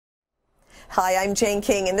Hi, I'm Jane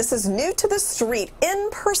King, and this is New to the Street, in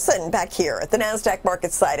person back here at the NASDAQ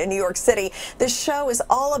market site in New York City. This show is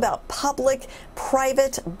all about public,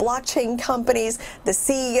 private blockchain companies, the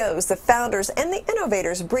CEOs, the founders, and the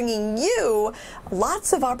innovators, bringing you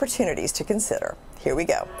lots of opportunities to consider. Here we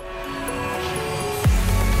go.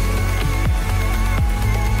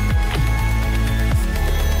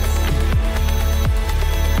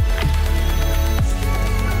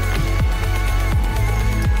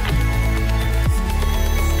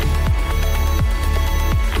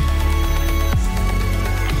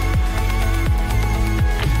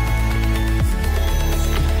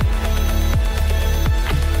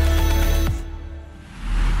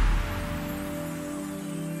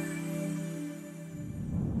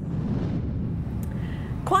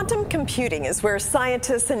 Quantum computing is where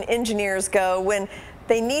scientists and engineers go when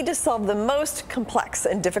they need to solve the most complex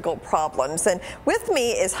and difficult problems. And with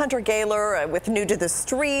me is Hunter Gaylor with New to the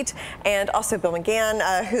Street, and also Bill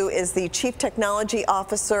McGann, who is the Chief Technology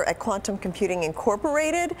Officer at Quantum Computing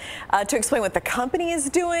Incorporated, to explain what the company is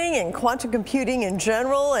doing and quantum computing in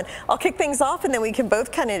general. And I'll kick things off, and then we can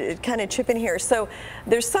both kind of chip in here. So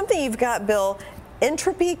there's something you've got, Bill,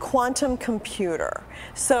 Entropy Quantum Computer.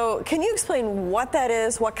 So can you explain what that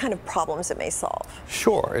is, what kind of problems it may solve?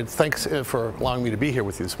 Sure, and thanks for allowing me to be here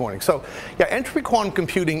with you this morning. So yeah, entropy quantum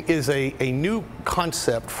computing is a new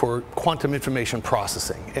concept for quantum information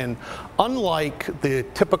processing. And unlike the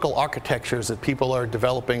typical architectures that people are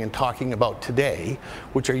developing and talking about today,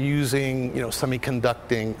 which are using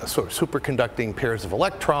semiconducting, sort of superconducting pairs of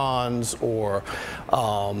electrons, or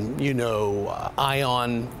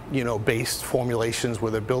ion based formulations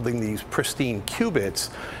where they're building these pristine qubits,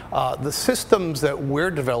 the systems that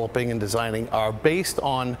we're developing and designing are based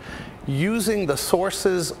on using the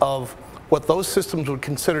sources of what those systems would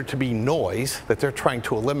consider to be noise that they're trying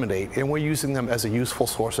to eliminate, and we're using them as a useful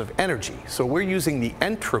source of energy. So we're using the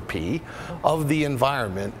entropy of the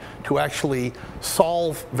environment to actually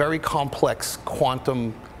solve very complex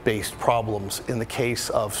quantum-based problems in the case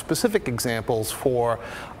of specific examples for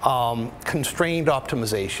constrained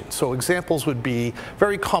optimization. So examples would be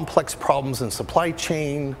very complex problems in supply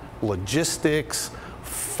chain, logistics,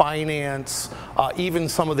 finance, even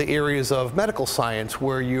some of the areas of medical science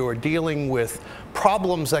where you are dealing with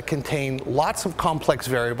problems that contain lots of complex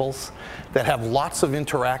variables that have lots of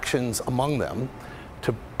interactions among them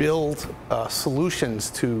to build solutions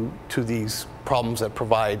to these problems that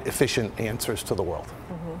provide efficient answers to the world.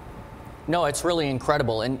 No, it's really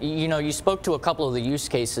incredible. And you spoke to a couple of the use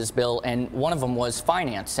cases, Bill, and one of them was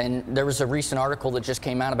finance. And there was a recent article that just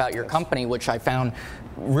came out about your company, which I found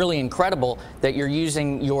really incredible, that you're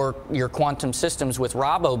using your quantum systems with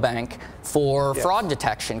Rabobank for fraud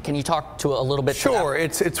detection. Can you talk to a little bit? Sure.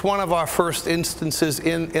 It's one of our first instances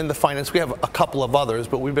in the finance. We have a couple of others,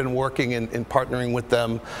 but we've been working in partnering with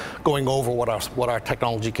them, going over what our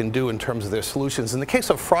technology can do in terms of their solutions. In the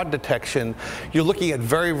case of fraud detection, you're looking at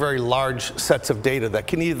very, very large sets of data that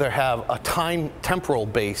can either have a temporal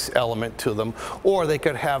base element to them, or they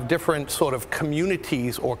could have different sort of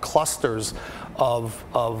communities or clusters of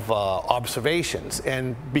observations.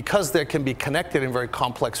 And because they can be connected in very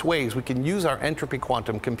complex ways, we can use our entropy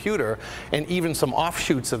quantum computer and even some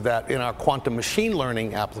offshoots of that in our quantum machine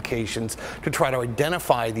learning applications to try to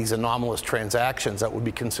identify these anomalous transactions that would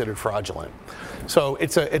be considered fraudulent. So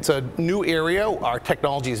it's a new area. Our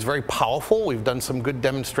technology is very powerful. We've done some good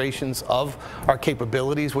demonstrations of our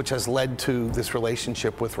capabilities, which has led to this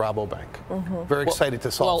relationship with Rabobank. Very excited to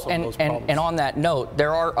solve some of those problems. And on that note,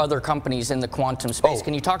 there are other companies in the quantum space.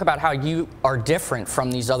 Can you talk about how you are different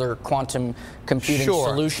from these other quantum computing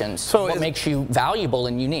solutions? So what makes you valuable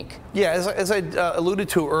and unique? Yeah, as I alluded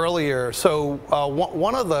to earlier, so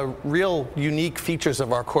one of the real unique features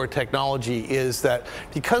of our core technology is that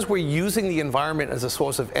because we're using the environment as a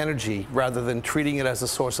source of energy rather than treating it as a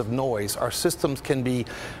source of noise, our systems can be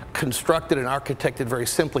constructed and architected very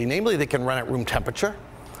simply. Namely, they can run at room temperature.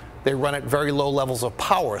 They run at very low levels of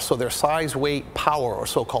power, so their size, weight, power, or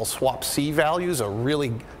so-called swap-C values are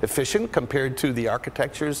really efficient compared to the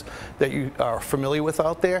architectures that you are familiar with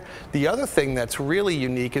out there. The other thing that's really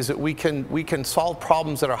unique is that we can solve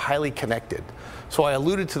problems that are highly connected. So I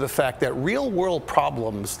alluded to the fact that real-world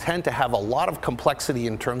problems tend to have a lot of complexity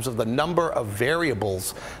in terms of the number of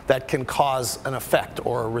variables that can cause an effect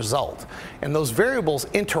or a result. And those variables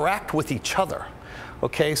interact with each other.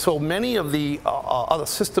 Okay, so many of the other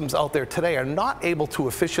systems out there today are not able to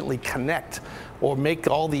efficiently connect or make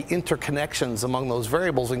all the interconnections among those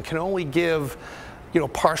variables and can only give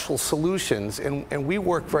partial solutions. And we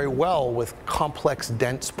work very well with complex,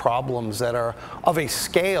 dense problems that are of a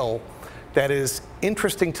scale that is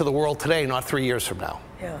interesting to the world today, not 3 years from now.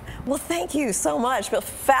 Yeah. Well, thank you so much. But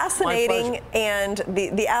fascinating, and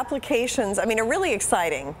the applications, I mean, are really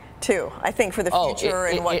exciting too, I think, for the future.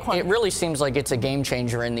 It really seems like it's a game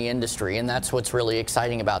changer in the industry, and that's what's really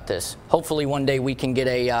exciting about this. Hopefully one day we can get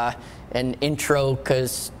an intro,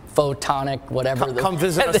 because photonic, whatever. Come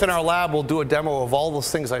visit us in our lab. We'll do a demo of all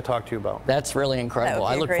those things I talked to you about. That's really incredible.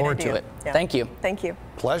 I look forward to it. Yeah. Thank you. Thank you.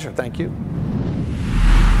 Pleasure. Thank you.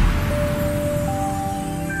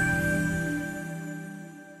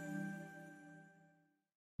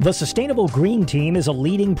 The Sustainable Green Team is a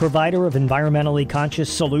leading provider of environmentally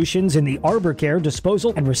conscious solutions in the arbor care,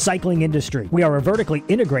 disposal, and recycling industry. We are a vertically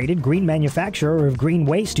integrated green manufacturer of green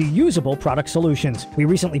waste to usable product solutions. We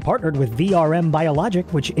recently partnered with VRM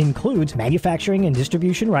Biologic, which includes manufacturing and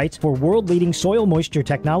distribution rights for world-leading soil moisture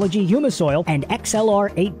technology, Humisoil, and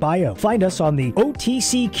XLR8 Bio. Find us on the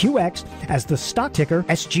OTCQX as the stock ticker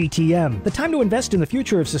SGTM. The time to invest in the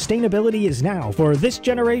future of sustainability is now for this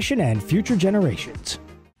generation and future generations.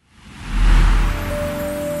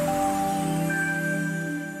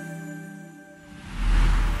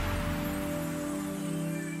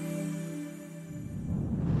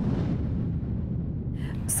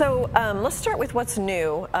 So let's start with what's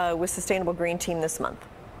new with Sustainable Green Team this month.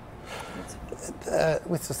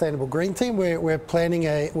 With Sustainable Green Team, we're planning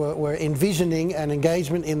we're envisioning an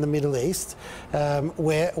engagement in the Middle East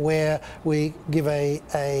where we give a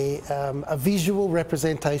visual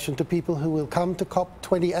representation to people who will come to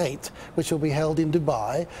COP28, which will be held in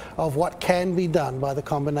Dubai, of what can be done by the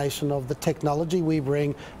combination of the technology we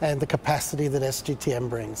bring and the capacity that SGTM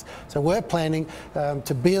brings. So we're planning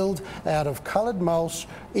to build out of coloured mulch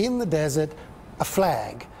in the desert a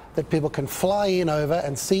flag that people can fly in over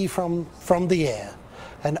and see from the air.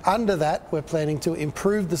 And under that, we're planning to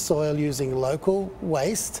improve the soil using local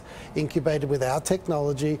waste incubated with our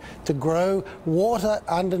technology to grow water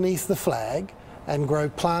underneath the flag and grow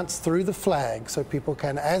plants through the flag, so people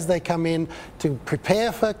can, as they come in to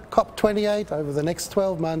prepare for COP28 over the next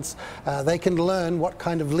 12 months, they can learn what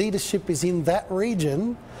kind of leadership is in that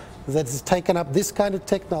region that has taken up this kind of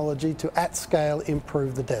technology to, at scale,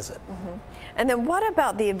 improve the desert. Mm-hmm. And then what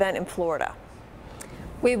about the event in Florida?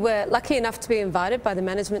 We were lucky enough to be invited by the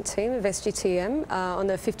management team of SGTM on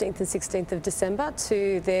the 15th and 16th of December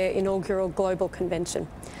to their inaugural global convention.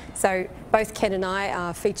 So both Ken and I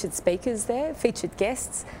are featured speakers there, featured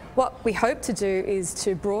guests. What we hope to do is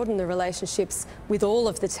to broaden the relationships with all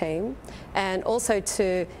of the team, and also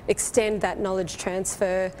to extend that knowledge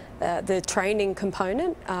transfer, the training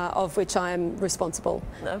component of which I am responsible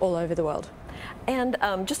all over the world. And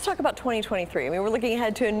just talk about 2023. I mean, we're looking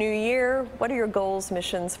ahead to a new year. What are your goals,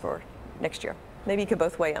 missions for next year? Maybe you could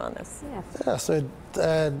both weigh in on this. Yeah, so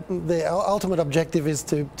the ultimate objective is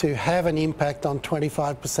to have an impact on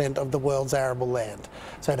 25% of the world's arable land.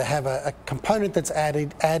 So to have a component that's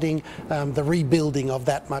adding the rebuilding of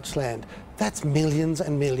that much land. That's millions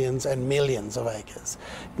and millions and millions of acres.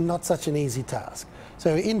 Not such an easy task.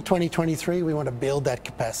 So in 2023, we want to build that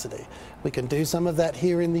capacity. We can do some of that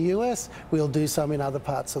here in the US. We'll do some in other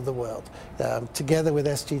parts of the world. Together with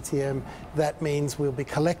SGTM, that means we'll be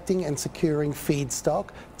collecting and securing feedstock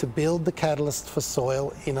to build the catalyst for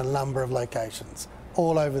soil in a number of locations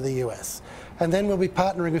all over the US. And then we'll be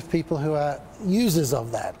partnering with people who are users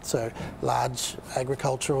of that, so large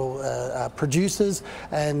agricultural producers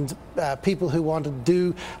and people who want to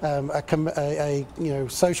do a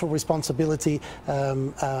social responsibility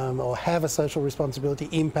or have a social responsibility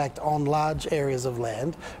impact on large areas of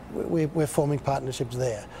land. We're forming partnerships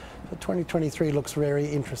there. So 2023 looks very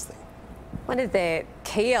interesting. One of the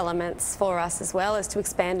key elements for us as well is to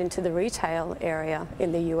expand into the retail area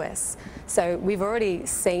in the US. So we've already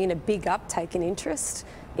seen a big uptake in interest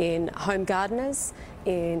in home gardeners,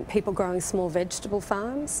 in people growing small vegetable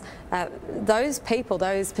farms. Those people,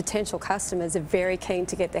 those potential customers, are very keen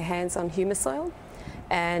to get their hands on Humisoil,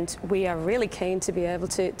 and we are really keen to be able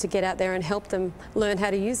to get out there and help them learn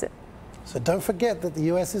how to use it. So don't forget that the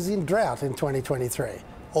US is in drought in 2023.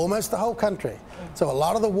 Almost the whole country. So a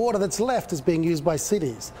lot of the water that's left is being used by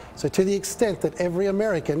cities. So to the extent that every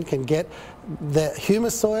American can get the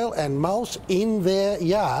Humisoil and mulch in their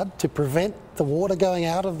yard to prevent the water going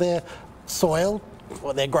out of their soil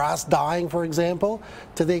or their grass dying, for example,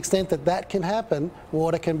 to the extent that that can happen,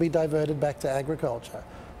 water can be diverted back to agriculture.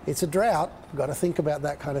 it's a drought. We've got to think about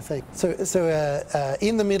that kind of thing. So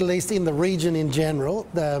in the Middle East, in the region in general,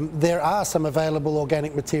 there are some available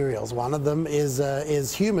organic materials. One of them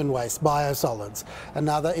is human waste, biosolids.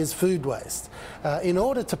 Another is food waste. In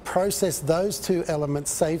order to process those two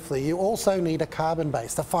elements safely, you also need a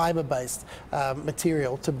carbon-based, a fibre-based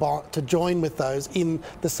material to join with those in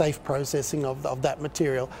the safe processing of that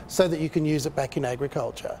material so that you can use it back in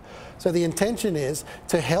agriculture. So the intention is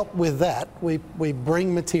to help with that. We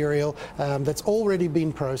bring material that's already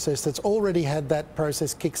been processed, that's already had that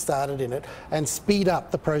process kick-started in it, and speed up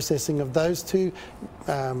the processing of those two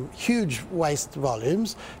huge waste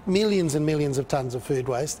volumes, millions and millions of tonnes of food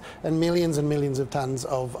waste, and millions of tonnes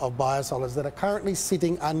of biosolids that are currently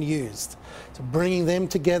sitting unused. So bringing them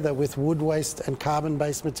together with wood waste and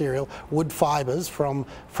carbon-based material, wood fibres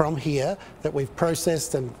from here that we've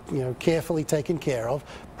processed and carefully taken care of,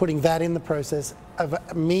 putting that in the process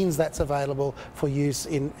means that's available for use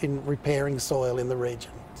in repairing soil in the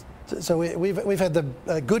region. So we've had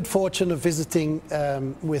the good fortune of visiting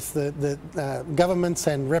with the governments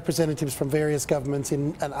and representatives from various governments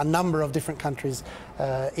in a number of different countries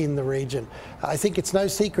in the region. I think it's no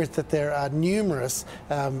secret that there are numerous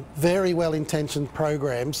very well-intentioned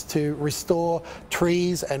programs to restore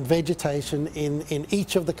trees and vegetation in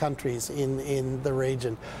each of the countries in the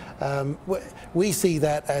region. We see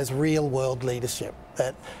that as real-world leadership.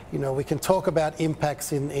 That we can talk about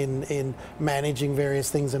impacts in managing various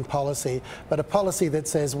things in policy, but a policy that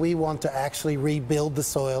says we want to actually rebuild the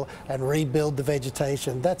soil and rebuild the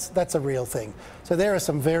vegetation, that's a real thing. So there are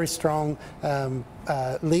some very strong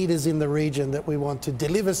leaders in the region that we want to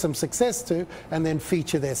deliver some success to and then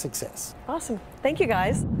feature their success. Awesome. Thank you,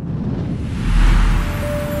 guys.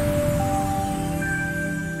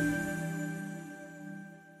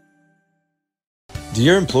 Do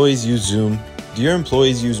your employees use Zoom? Do your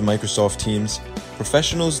employees use Microsoft Teams?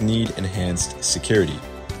 Professionals need enhanced security.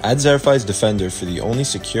 AdZerify's Defender for the only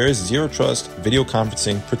secure, zero-trust video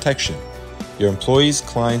conferencing protection. Your employees,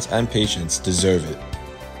 clients, and patients deserve it.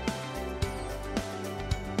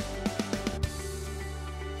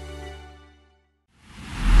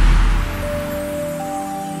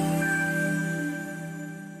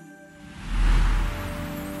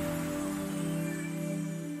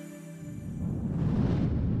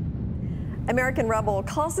 American Rebel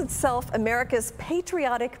calls itself America's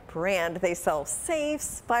patriotic brand. They sell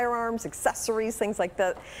safes, firearms, accessories, things like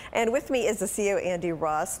that. And with me is the CEO, Andy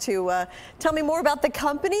Ross, to tell me more about the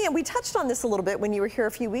company. And we touched on this a little bit when you were here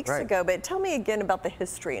a few weeks ago, but tell me again about the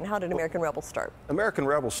history and how did American Rebel start? American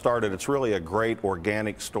Rebel started, it's really a great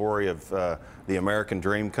organic story of the American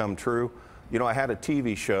dream come true. I had a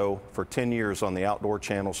TV show for 10 years on the Outdoor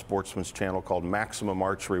Channel, Sportsman's Channel, called Maximum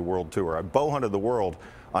Archery World Tour. I bow hunted the world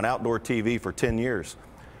on outdoor TV for 10 years.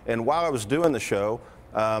 And while I was doing the show,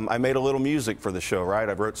 I made a little music for the show, right?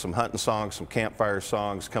 I wrote some hunting songs, some campfire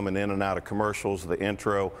songs coming in and out of commercials, the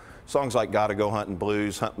intro, songs like Gotta Go Hunting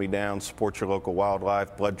Blues, Hunt Me Down, Support Your Local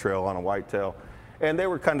Wildlife, Blood Trail on a Whitetail. And they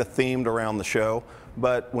were kind of themed around the show.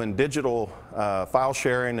 But when digital file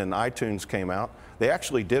sharing and iTunes came out, they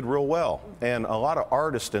actually did real well. And a lot of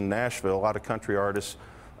artists in Nashville, a lot of country artists,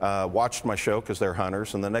 watched my show because they're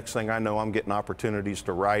hunters, and the next thing I know, I'm getting opportunities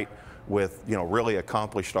to write with really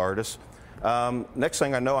accomplished artists. Next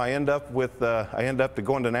thing I know, I end up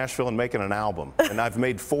going to Nashville and making an album, and I've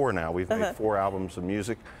made 4 now. We've made 4 albums of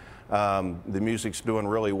music. The music's doing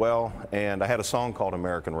really well, and I had a song called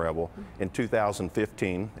American Rebel in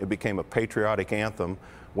 2015. It became a patriotic anthem,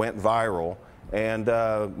 went viral, and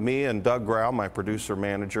me and Doug Grau, my producer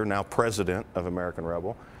manager, now president of American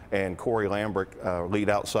Rebel, and Corey Lambrick, lead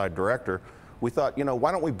outside director, we thought,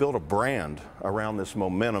 why don't we build a brand around this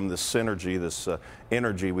momentum, this synergy, this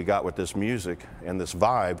energy we got with this music and this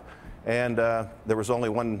vibe. And there was only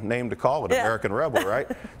one name to call it, American Rebel, right?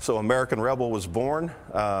 So American Rebel was born.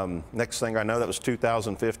 Next thing I know, that was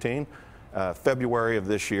 2015. February of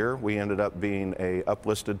this year, we ended up being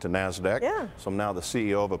uplisted to NASDAQ. Yeah. So I'm now the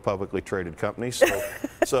CEO of a publicly traded company.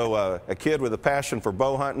 So, a kid with a passion for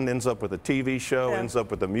bow hunting ends up with a TV show, ends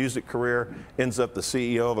up with a music career, ends up the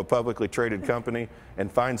CEO of a publicly traded company, and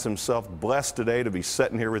finds himself blessed today to be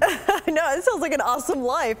sitting here with you. No, it sounds like an awesome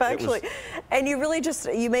life, actually. And you really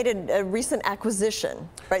you made a recent acquisition,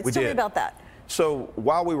 right? Tell me about that. So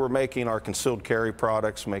while we were making our concealed carry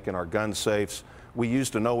products, making our gun safes, we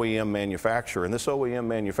used an OEM manufacturer, and this OEM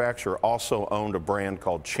manufacturer also owned a brand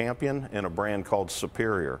called Champion and a brand called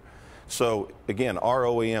Superior. So again, our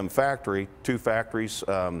OEM factory, 2 factories,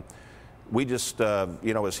 we just,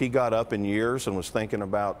 as he got up in years and was thinking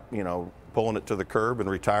about, pulling it to the curb and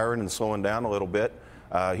retiring and slowing down a little bit,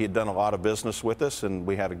 he had done a lot of business with us, and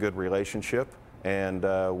we had a good relationship. and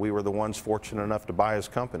we were the ones fortunate enough to buy his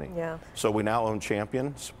company. Yeah. So we now own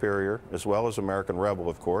Champion, Superior, as well as American Rebel,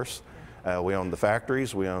 of course. We own the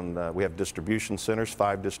factories. We have distribution centers,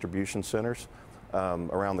 5 distribution centers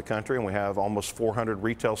around the country, and we have almost 400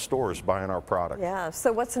 retail stores buying our product. Yeah.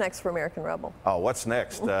 So what's next for American Rebel? Oh, what's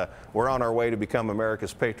next? We're on our way to become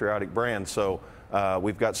America's patriotic brand. So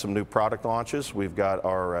we've got some new product launches. We've got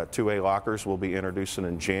our 2A lockers we'll be introducing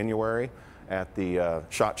in January at the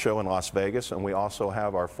SHOT Show in Las Vegas, and we also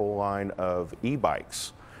have our full line of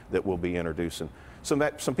e-bikes that we'll be introducing.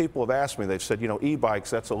 Some people have asked me, they've said, you know, e-bikes,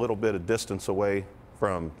 that's a little bit of distance away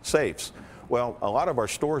from safes. Well, a lot of our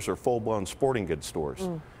stores are full-blown sporting goods stores,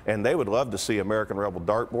 and they would love to see American Rebel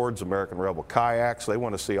dartboards, American Rebel kayaks. They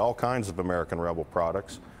want to see all kinds of American Rebel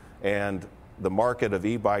products, and the market of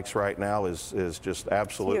e-bikes right now is just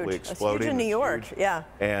absolutely exploding. It's huge in New York, yeah.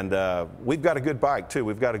 And we've got a good bike too.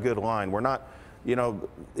 We've got a good line. We're not, you know,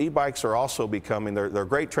 e-bikes are also becoming, they're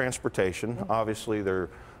great transportation. Obviously, they're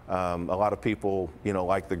a lot of people, you know,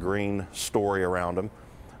 like the green story around them.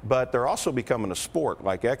 But they're also becoming a sport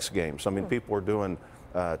like X Games. I mean, people are doing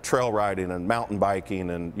trail riding and mountain biking,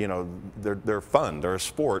 and you know, they're fun. They're a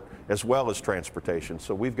sport as well as transportation.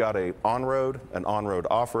 So we've got an on-road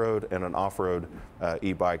off-road, and an off-road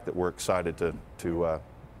e-bike that we're excited to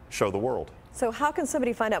show the world. So how can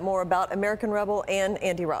somebody find out more about American Rebel and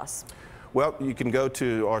Andy Ross? Well, you can go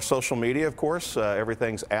to our social media, of course.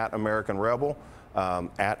 Everything's at American Rebel,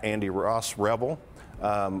 at Andy Ross Rebel.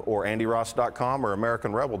 Or andyross.com or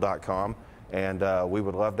americanrebel.com, and we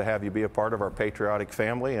would love to have you be a part of our patriotic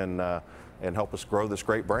family and help us grow this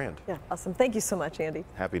great brand. Yeah, awesome. Thank you so much, Andy.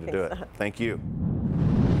 Happy to do it. Thank you.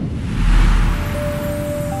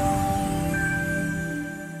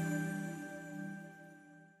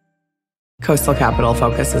 Coastal Capital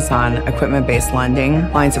focuses on equipment-based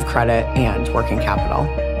lending, lines of credit, and working capital.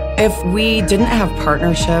 If we didn't have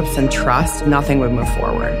partnerships and trust, nothing would move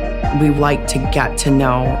forward. We like to get to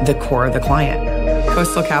know the core of the client.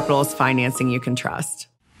 Coastal Capital is financing you can trust.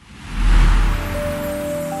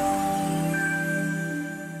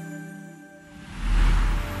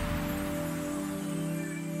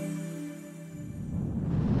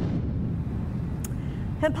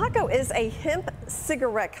 Hempako is a hemp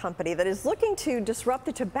cigarette company that is looking to disrupt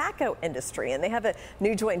the tobacco industry, and they have a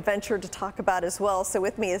new joint venture to talk about as well. So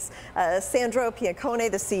with me is Sandro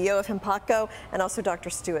Piancone, the CEO of Hempako, and also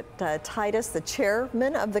Dr. Stuart Titus, the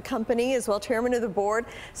chairman of the company, as well, chairman of the board.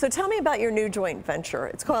 So tell me about your new joint venture.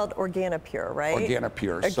 It's called Organipure, right?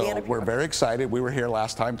 Organipure. So we're very excited. We were here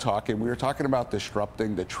last time talking. We were talking about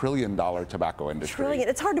disrupting the trillion-dollar tobacco industry. Trillion.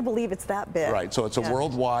 It's hard to believe it's that big. Right. So it's a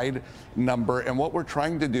worldwide number, and what we're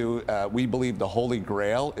trying to do, we believe the holy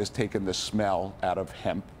grail is taking the smell out of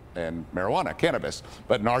hemp and marijuana, cannabis.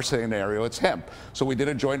 But in our scenario, it's hemp. So we did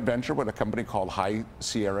a joint venture with a company called High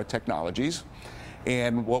Sierra Technologies.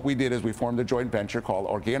 And what we did is we formed a joint venture called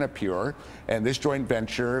Organipure. And this joint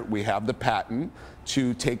venture, we have the patent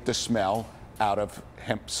to take the smell out of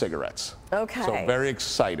hemp cigarettes. Okay. So very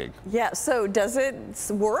exciting. Yeah. So does it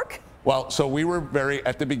work? Well, so we were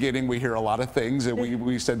at the beginning, we hear a lot of things, and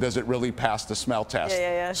we said, does it really pass the smell test?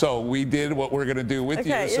 Yeah. So we did what we're going to do with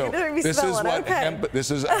you. So this is what hemp, this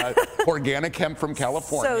is organic hemp from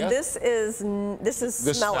California. So this is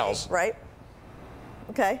smelling, right?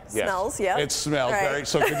 Okay, yes. Smells, yeah. It smells right.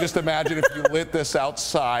 so you can just imagine if you lit this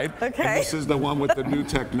outside, and this is the one with the new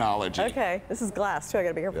technology. Okay, this is glass too, I got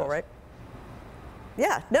to be careful, right?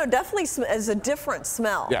 Yeah, no, definitely is a different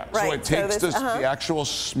smell. Yeah, right. so it takes the actual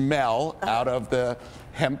smell out of the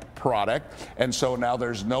hemp product, and so now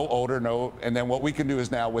there's no odor, and then what we can do is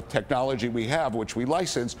now with technology we have, which we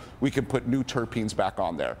license, we can put new terpenes back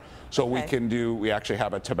on there. So we actually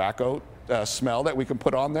have a tobacco smell that we can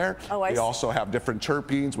put on there. We also have different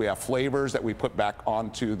terpenes, we have flavors that we put back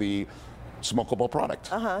onto the smokable product.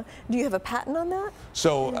 Do you have a patent on that?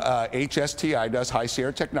 So HSTI does, High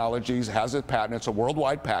Sierra Technologies has a patent. It's a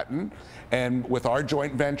worldwide patent. And with our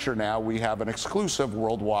joint venture now, we have an exclusive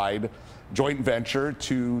worldwide joint venture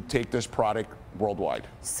to take this product worldwide.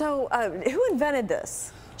 So who invented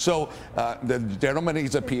this? So the gentleman,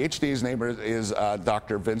 he's a PhD. His name is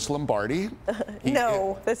Dr. Vince Lombardi.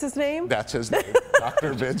 That's his name? That's his name,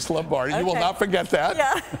 Dr. Vince Lombardi. You will not forget that.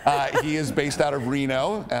 Yeah. He is based out of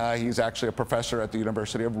Reno. He's actually a professor at the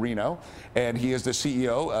University of Reno, and he is the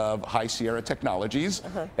CEO of High Sierra Technologies.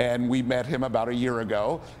 And we met him about a year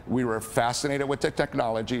ago. We were fascinated with the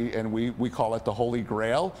technology, and we call it the Holy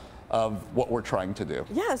Grail of what we're trying to do.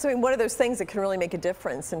 Yeah, so I mean, what are those things that can really make a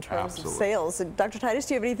difference in terms of sales? Dr. Titus,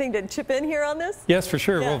 do you have anything to chip in here on this? Yes, for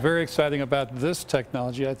sure. Yeah. Well, very exciting about this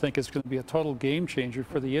technology. I think it's going to be a total game changer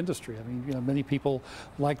for the industry. I mean, many people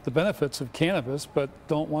like the benefits of cannabis, but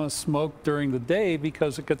don't want to smoke during the day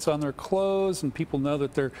because it gets on their clothes and people know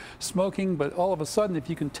that they're smoking. But all of a sudden, if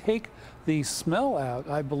you can take the smell out,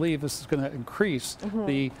 I believe this is going to increase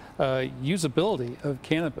the usability of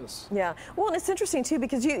cannabis. Yeah, well, and it's interesting too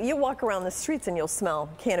because you walk around the streets and you'll smell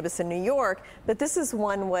cannabis in New York, but this is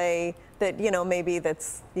one way that, maybe you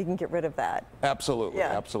can get rid of that. Absolutely,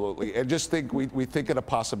 yeah. Absolutely. And just think, we think of the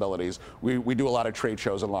possibilities. We do a lot of trade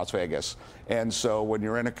shows in Las Vegas. And so when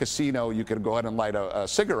you're in a casino, you can go ahead and light a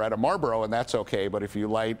cigarette, a Marlboro, and that's okay. But if you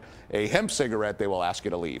light a hemp cigarette, they will ask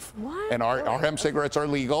you to leave. What? And our hemp cigarettes are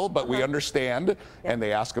legal, but we understand, and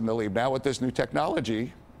they ask them to leave. Now with this new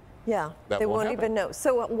technology, yeah, they won't even know.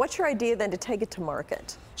 So what's your idea then to take it to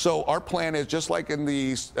market? So our plan is just like in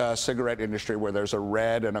the cigarette industry where there's a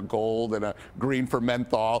red and a gold and a green for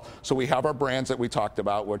menthol. So we have our brands that we talked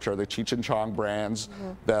about, which are the Cheech and Chong brands,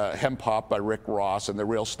 the Hemp Hop by Rick Ross, and the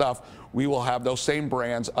Real Stuff. We will have those same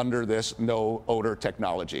brands under this no odor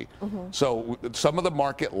technology. So some of the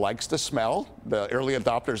market likes the smell. The early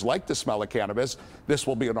adopters like the smell of cannabis. This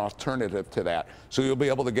will be an alternative to that. So you'll be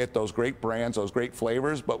able to get those great brands, those great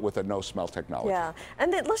flavors, but with a no smell technology. Yeah,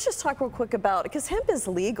 and then let's just talk real quick about, because hemp is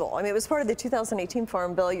legal. I mean, it was part of the 2018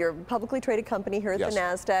 Farm Bill. You're a publicly traded company here at the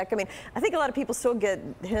NASDAQ. I mean, I think a lot of people still get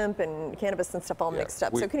hemp and cannabis and stuff all mixed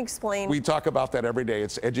up. So can you explain? We talk about that every day.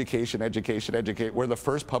 It's education, education, educate. We're the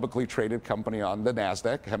first publicly traded company on the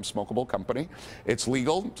NASDAQ, hemp smokable company. It's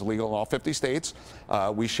legal. It's legal in all 50 states.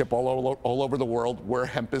 We ship all over the world where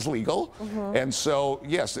hemp is legal. And so,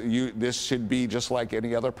 yes, this should be just like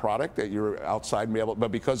any other product that you're outside and be able,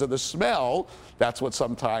 but because of the smell, that's what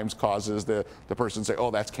sometimes causes the person to say, oh,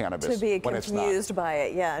 that's cannabis. To be confused by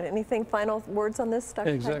it, yeah. Anything final words on this, Dr.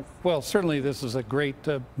 Exactly. Well, certainly this is a great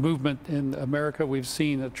movement in America. We've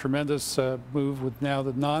seen a tremendous move with now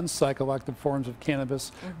the non-psychoactive forms of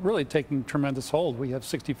cannabis really taking tremendous hold. We have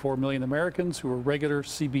 64 million Americans who are regular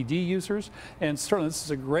CBD users, and certainly this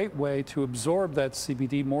is a great way to absorb that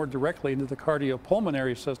CBD more directly into the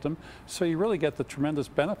cardiopulmonary system, so you really get the tremendous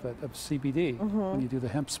benefit of CBD when you do the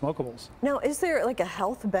hemp smokables. Now, is there like a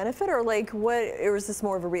health benefit, or like what, or is this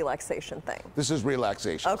more of a relaxation thing? This is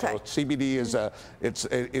relaxation. Okay. So CBD is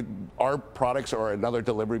our products are another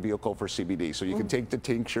delivery vehicle for CBD. So you can take the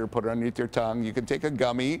tincture, put it underneath your tongue. You can take a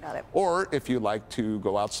gummy, or if you like to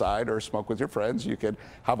go outside or smoke with your friends, you could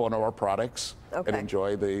have one of our products and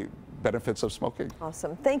enjoy the benefits of smoking.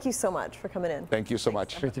 Awesome. Thank you so much for coming in. Thank you so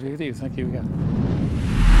much. Great to be with you. Thank you again.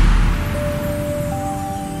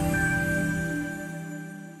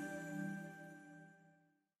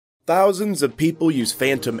 Thousands of people use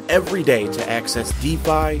Phantom every day to access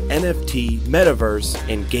DeFi, NFT, Metaverse,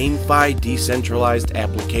 and GameFi decentralized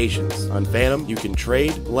applications. On Phantom, you can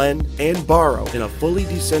trade, lend, and borrow in a fully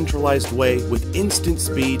decentralized way with instant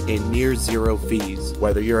speed and near zero fees.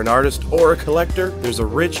 Whether you're an artist or a collector, there's a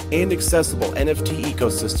rich and accessible NFT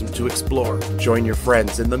ecosystem to explore. Join your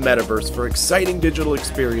friends in the Metaverse for exciting digital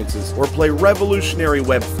experiences or play revolutionary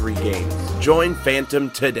Web3 games. Join Phantom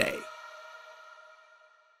today.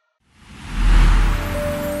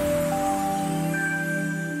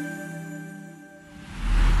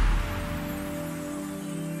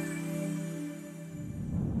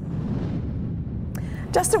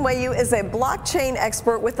 Justin Wayu is a blockchain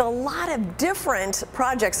expert with a lot of different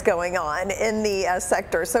projects going on in the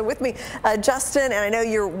sector. So with me, Justin, and I know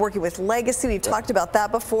you're working with Legacy. We've talked about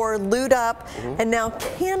that before, Loot Up, and now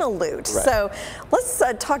Canaloot. So let's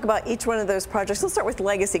talk about each one of those projects. Let's start with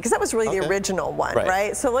Legacy, because that was really the original one,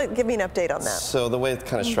 right? So give me an update on that. So the way it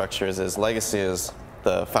kind of structures is Legacy is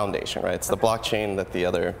the foundation, right? It's the blockchain that the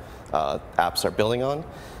other apps are building on.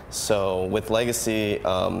 So with Legacy,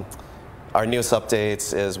 our newest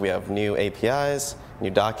updates is we have new APIs, new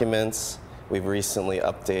documents. We've recently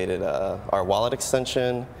updated our wallet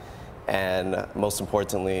extension, and most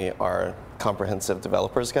importantly, our comprehensive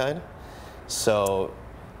developers guide. So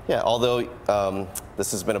yeah, although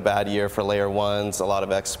this has been a bad year for layer ones, a lot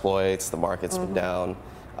of exploits, the market's been down,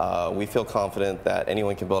 we feel confident that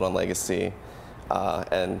anyone can build on Legacy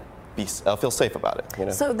and feel safe about it. You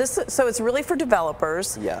know? So it's really for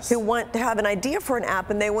developers who want to have an idea for an app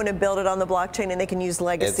and they want to build it on the blockchain, and they can use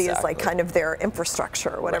Legacy as like kind of their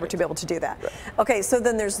infrastructure or whatever to be able to do that. Okay, so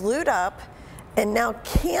then there's Loot Up, and now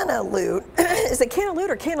Canaloot. Is it Canaloot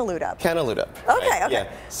or Canaloot Up? Canaloot Up. Okay, okay.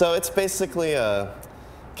 Yeah. So it's basically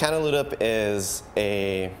Canaloot Up is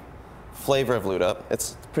a flavor of Loot Up.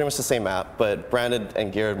 It's pretty much the same app, but branded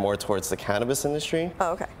and geared more towards the cannabis industry.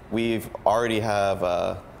 Oh, okay. We've already have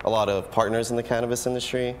a lot of partners in the cannabis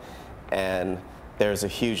industry, and there's a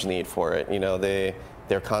huge need for it. You know,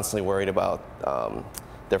 they're constantly worried about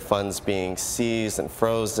their funds being seized and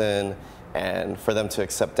frozen, and for them to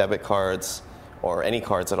accept debit cards or any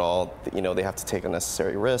cards at all, you know, they have to take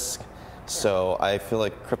unnecessary risk. So I feel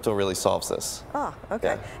like crypto really solves this. Ah,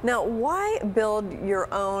 okay. Yeah. Now, why build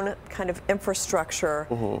your own kind of infrastructure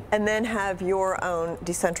and then have your own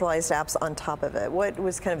decentralized apps on top of it? What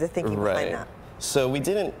was kind of the thinking behind that? So we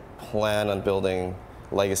didn't plan on building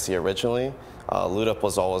legacy originally. Loot Up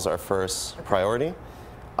was always our first priority.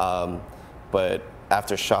 But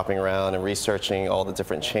after shopping around and researching all the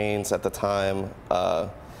different chains at the time,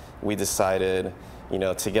 we decided, you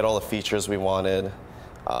know, to get all the features we wanted,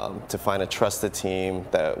 to find a trusted team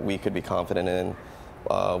that we could be confident in,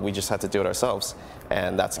 we just had to do it ourselves.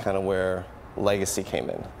 And that's kind of where legacy came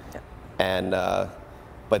in. Yeah. And,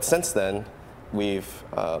 but since then,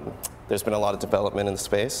 there's been a lot of development in the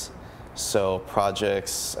space. So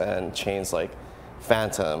projects and chains like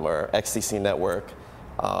Phantom or XDC Network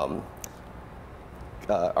are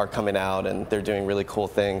coming out, and they're doing really cool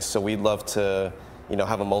things. So we'd love to, you know,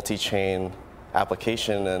 have a multi-chain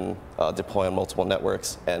application and deploy on multiple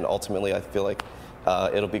networks. And ultimately, I feel like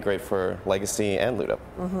it'll be great for legacy and Loot Up.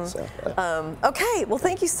 So, okay, well,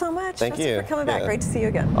 thank you so much. Thank you for coming back. Great to see you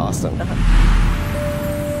again. Awesome.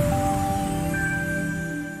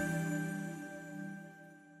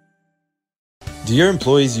 Do your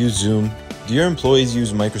employees use Zoom? Do your employees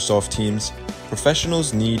use Microsoft Teams?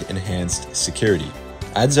 Professionals need enhanced security.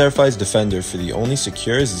 AdZerify's Defender for the only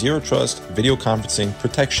secure zero trust video conferencing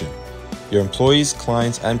protection. Your employees,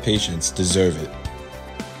 clients, and patients deserve it.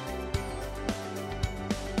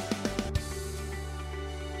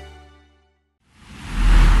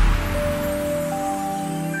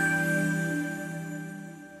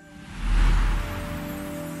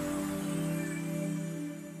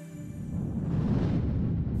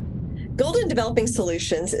 Golden Developing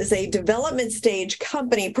Solutions is a development stage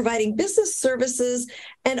company providing business services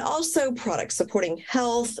and also products supporting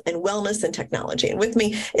health and wellness and technology. And with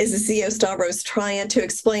me is the CEO, Stavros Triant, to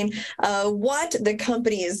explain what the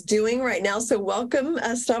company is doing right now. So welcome,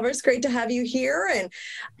 Stavros. Great to have you here. And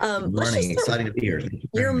good morning. Excited to be here.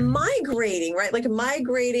 You're migrating, right? Like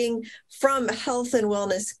migrating from health and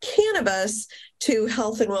wellness cannabis to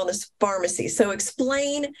health and wellness pharmacy. So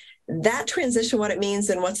explain that transition, what it means,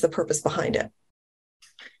 and what's the purpose behind it.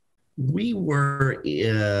 We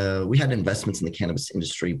had investments in the cannabis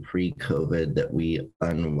industry pre-COVID that we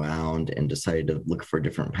unwound and decided to look for a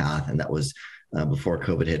different path. And that was before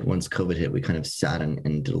COVID hit. Once COVID hit, we kind of sat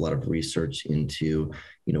and did a lot of research into,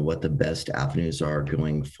 you know, what the best avenues are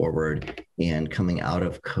going forward. And coming out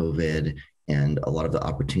of COVID and a lot of the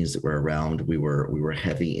opportunities that were around, we were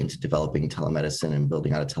heavy into developing telemedicine and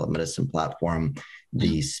building out a telemedicine platform.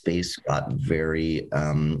 The space got very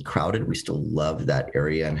crowded. We still love that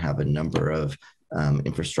area and have a number of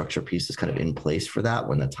infrastructure pieces kind of in place for that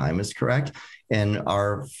when the time is correct. And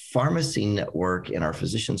our pharmacy network and our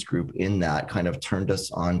physicians group in that kind of turned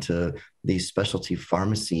us on to these specialty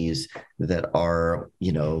pharmacies that are,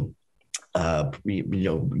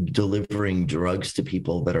 delivering drugs to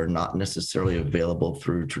people that are not necessarily available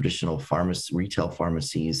through traditional retail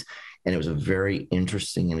pharmacies. And it was a very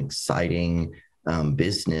interesting and exciting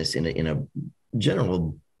business in a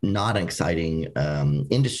general not exciting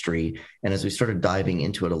industry. And as we started diving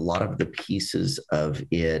into it, a lot of the pieces of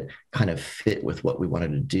it kind of fit with what we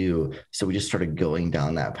wanted to do. So we just started going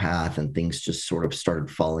down that path, and things just sort of started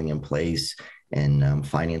falling in place, and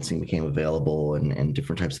financing became available, and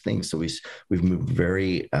different types of things. So we've moved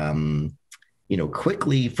very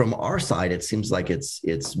quickly from our side. It seems like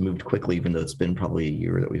it's moved quickly, even though it's been probably a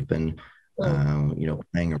year that we've been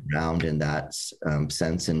playing around in that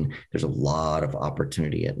sense. And there's a lot of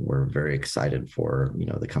opportunity, and we're very excited for,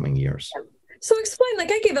 the coming years. So explain,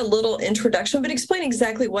 like I gave a little introduction, but explain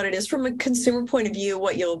exactly what it is from a consumer point of view,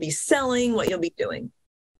 what you'll be selling, what you'll be doing.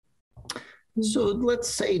 So let's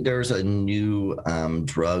say there's a new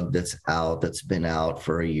drug that's been out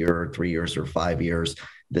for a year, 3 years, or 5 years.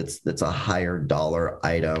 That's a higher dollar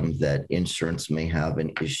item that insurance may have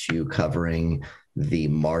an issue covering. The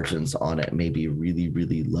margins on it may be really,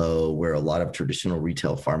 really low, where a lot of traditional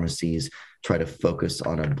retail pharmacies try to focus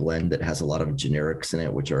on a blend that has a lot of generics in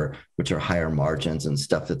it, which are higher margins and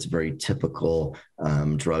stuff that's very typical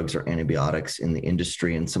drugs or antibiotics in the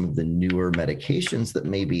industry. And some of the newer medications that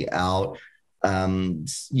may be out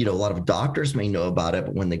A lot of doctors may know about it,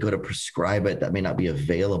 but when they go to prescribe it, that may not be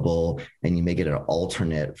available, and you may get an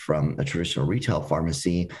alternate from a traditional retail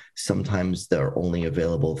pharmacy. Sometimes they're only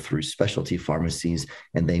available through specialty pharmacies,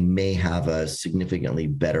 and they may have a significantly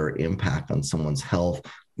better impact on someone's health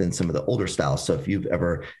than some of the older styles. So if you've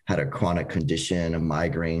ever had a chronic condition,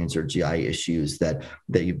 migraines or GI issues that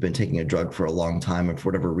you've been taking a drug for a long time, and for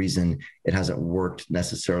whatever reason, it hasn't worked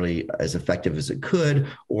necessarily as effective as it could,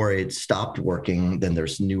 or it stopped working, then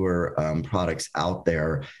there's newer products out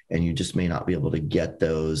there, and you just may not be able to get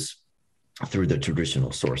those through the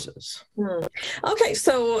traditional sources. Okay,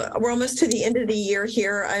 so we're almost to the end of the year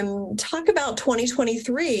here. Talk about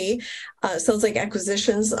 2023. Sounds like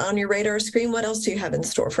acquisitions on your radar screen. What else do you have in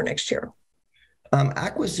store for next year?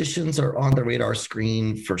 Acquisitions are on the radar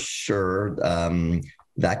screen for sure.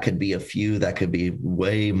 That could be a few. That could be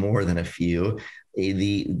way more than a few.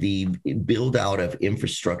 The build out of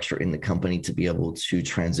infrastructure in the company to be able to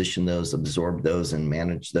transition those, absorb those, and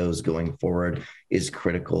manage those going forward is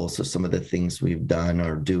critical. So some of the things we've done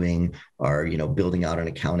or doing are, building out an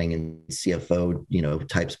accounting and CFO,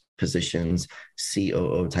 types positions,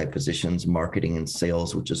 COO type positions, marketing and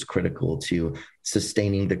sales, which is critical to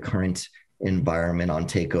sustaining the current environment on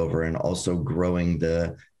takeover, and also growing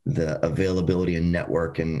the availability and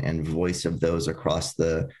network and voice of those across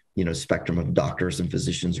the spectrum of doctors and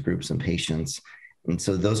physicians groups and patients. And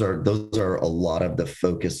so those are a lot of the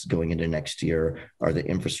focus going into next year, are the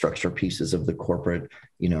infrastructure pieces of the corporate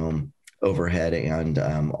overhead, and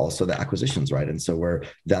also the acquisitions, right? And so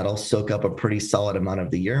that'll soak up a pretty solid amount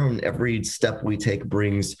of the year, and every step we take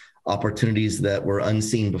brings opportunities that were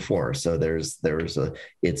unseen before. So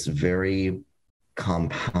it's very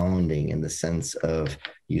compounding in the sense of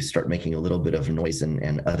you start making a little bit of noise,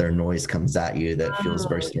 and other noise comes at you that feels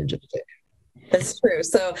very synergistic. That's true.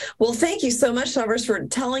 So, well, thank you so much, Tavros, for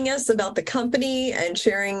telling us about the company and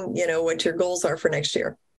sharing, what your goals are for next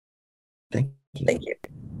year. Thank you. Thank you.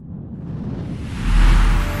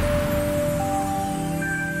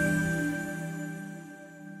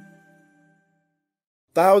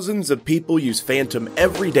 Thousands of people use Phantom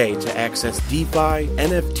every day to access DeFi,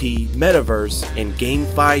 NFT, Metaverse, and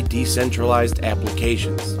GameFi decentralized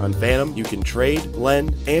applications. On Phantom, you can trade,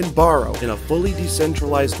 lend, and borrow in a fully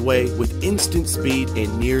decentralized way with instant speed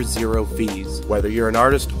and near zero fees. Whether you're an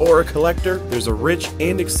artist or a collector, there's a rich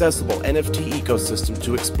and accessible NFT ecosystem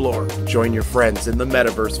to explore. Join your friends in the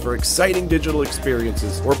Metaverse for exciting digital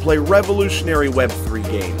experiences or play revolutionary Web3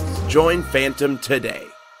 games. Join Phantom today.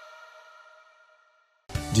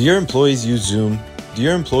 Do your employees use Zoom? Do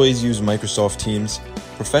your employees use Microsoft Teams?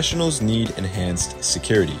 Professionals need enhanced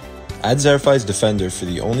security. Add Verify's Defender for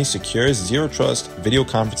the only secure, zero-trust video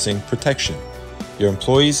conferencing protection. Your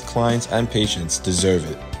employees, clients, and patients deserve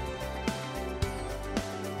it.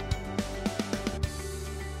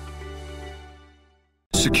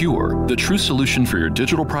 Secure, the true solution for your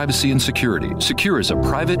digital privacy and security. Secure is a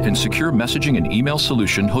private and secure messaging and email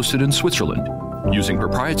solution hosted in Switzerland, using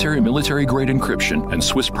proprietary military-grade encryption and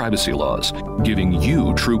Swiss privacy laws, giving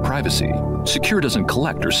you true privacy. Secure doesn't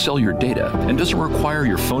collect or sell your data and doesn't require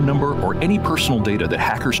your phone number or any personal data that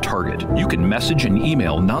hackers target. You can message and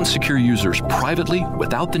email non-secure users privately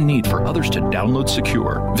without the need for others to download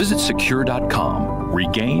Secure. Visit secure.com.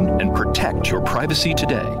 Regain and protect your privacy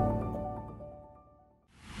today.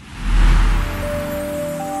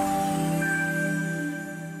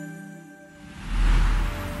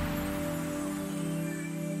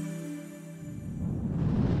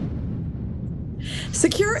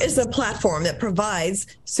 Secure is a platform that provides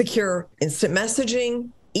secure instant messaging,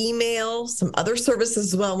 email, some other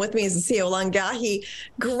services as well. And with me is the CEO, Langahi.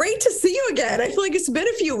 Great to see you again. I feel like it's been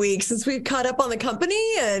a few weeks since we've caught up on the company,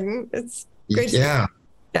 and it's great to see you.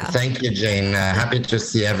 Yeah. Thank you, Jane. Happy to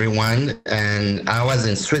see everyone. And I was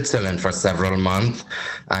in Switzerland for several months.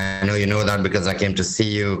 I know you know that because I came to see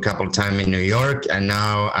you a couple of times in New York, and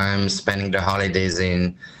now I'm spending the holidays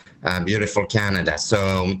in beautiful Canada.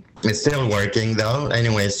 So it's still working though.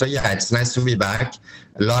 Anyway, so yeah, it's nice to be back.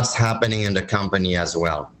 Lots happening in the company as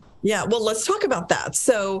well. Yeah, well, let's talk about that.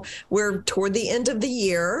 So we're toward the end of the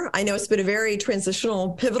year. I know it's been a very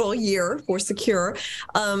transitional, pivotal year for Secure.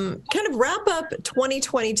 Kind of wrap up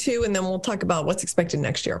 2022, and then we'll talk about what's expected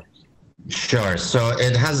next year. Sure. So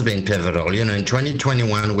it has been pivotal. In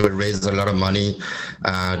 2021, we raised a lot of money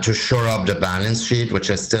to shore up the balance sheet,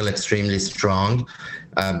 which is still extremely strong.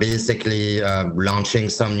 Basically launching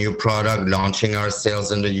some new product, launching our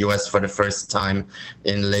sales in the US for the first time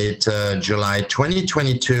in late July.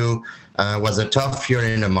 2022 was a tough year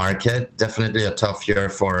in the market, definitely a tough year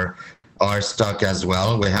for our stock as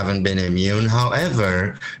well. We haven't been immune.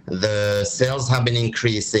 However, the sales have been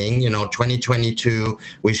increasing. 2022,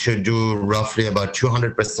 we should do roughly about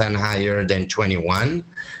 200% higher than 21.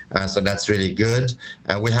 So that's really good.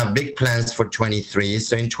 We have big plans for 23.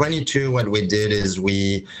 So in 22, what we did is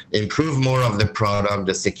we improved more of the product.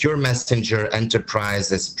 The Secure Messenger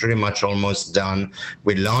Enterprise is pretty much almost done.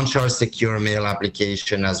 We launched our Secure Mail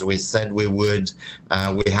application as we said we would.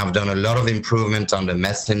 We have done a lot of improvement on the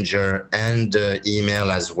Messenger and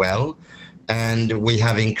email as well. And we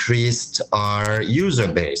have increased our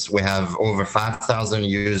user base. We have over 5,000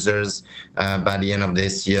 users by the end of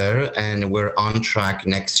this year, and we're on track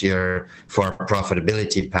next year for a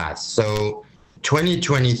profitability path. So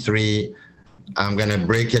 2023, I'm going to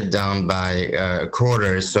break it down by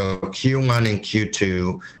quarters. So Q1 and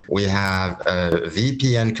Q2, we have a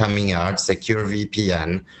VPN coming out, Secure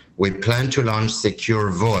VPN. We plan to launch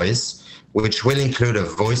Secure Voice, which will include a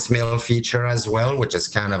voicemail feature as well, which is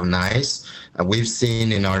kind of nice. We've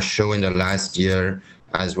seen in our show in the last year,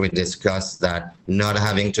 as we discussed, that not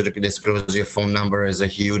having to disclose your phone number is a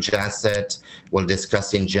huge asset. We'll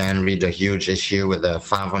discuss in January the huge issue with the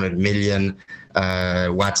 500 million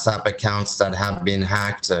WhatsApp accounts that have been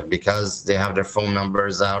hacked because they have their phone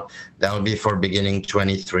numbers out. That'll be for beginning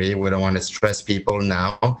 23. We don't want to stress people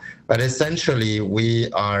now. But essentially,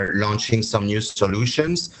 we are launching some new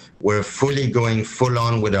solutions. We're fully going full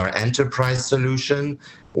on with our enterprise solution.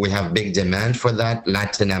 We have big demand for that.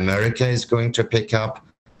 Latin America is going to pick up,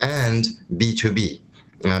 and B2B.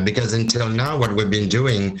 Because until now, what we've been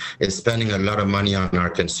doing is spending a lot of money on our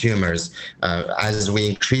consumers. As we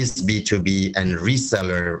increase B2B and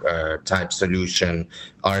reseller type solution,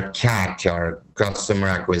 our CAC, our customer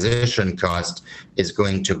acquisition cost, is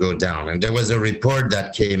going to go down. And there was a report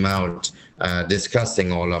that came out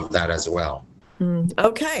discussing all of that as well.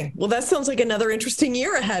 Okay. Well, that sounds like another interesting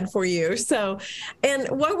year ahead for you. So, and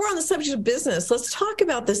while we're on the subject of business, let's talk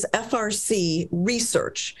about this FRC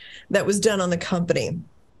research that was done on the company.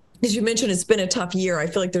 As you mentioned, it's been a tough year. I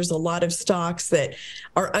feel like there's a lot of stocks that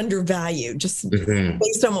are undervalued just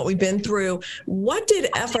based on what we've been through. What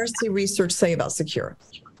did FRC research say about Secure?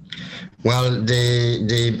 Well,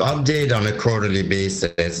 they update on a quarterly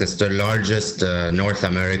basis. It's the largest North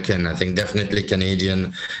American, I think definitely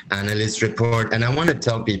Canadian analyst report. And I want to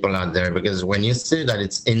tell people out there, because when you say that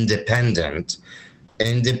it's independent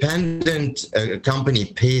company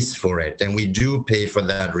pays for it, and we do pay for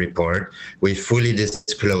that report. We fully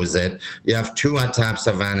disclose it. You have two types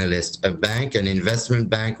of analysts. A bank, an investment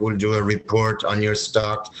bank, will do a report on your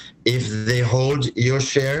stock if they hold your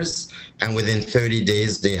shares, and within 30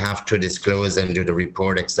 days they have to disclose and do the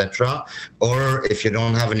report, etc. Or if you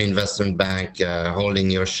don't have an investment bank holding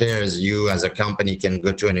your shares, you as a company can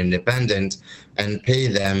go to an independent and pay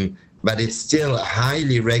them. But it's still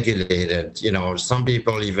highly regulated. Some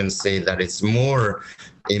people even say that it's more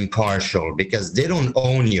impartial because they don't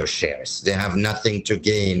own your shares. They have nothing to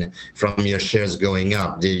gain from your shares going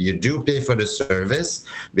up. You do pay for the service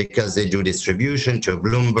because they do distribution to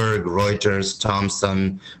Bloomberg, Reuters,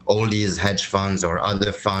 Thomson, all these hedge funds or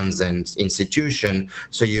other funds and institutions.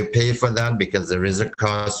 So you pay for that because there is a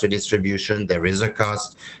cost to distribution, there is a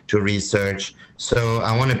cost to research. So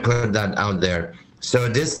I want to put that out there. So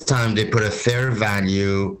this time they put a fair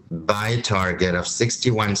value buy target of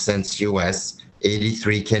 61 cents US,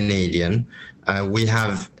 83 Canadian. We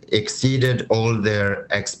have exceeded all their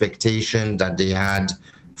expectation that they had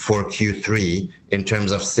for Q3 in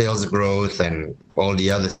terms of sales growth and all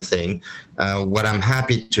the other thing. What I'm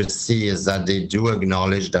happy to see is that they do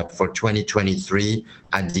acknowledge that for 2023,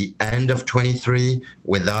 at the end of 23,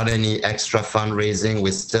 without any extra fundraising, we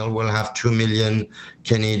still will have 2 million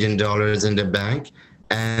Canadian dollars in the bank.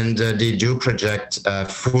 And they do project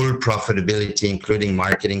full profitability, including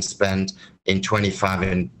marketing spend in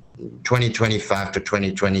 2025 to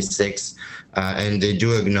 2026. And they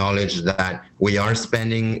do acknowledge that we are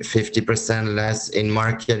spending 50% less in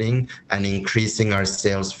marketing and increasing our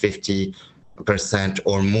sales 50%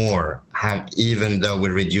 or more, even though we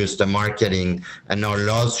reduce the marketing, and our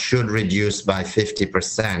loss should reduce by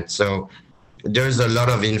 50%. So there's a lot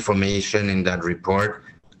of information in that report.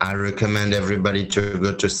 I recommend everybody to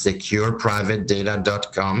go to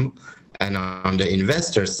secureprivatedata.com, and on the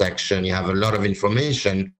investor section, you have a lot of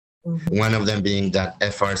information. One of them being that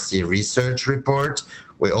FRC research report.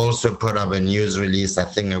 We also put up a news release, I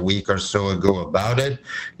think a week or so ago about it.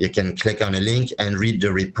 You can click on a link and read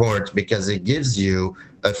the report because it gives you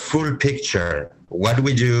a full picture. What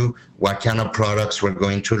we do, what kind of products we're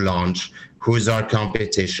going to launch, who's our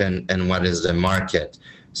competition, and what is the market.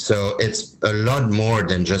 So it's a lot more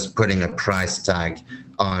than just putting a price tag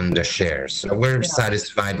on the shares. So we're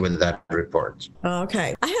satisfied with that report.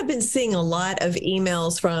 Okay. I have been seeing a lot of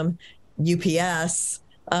emails from UPS,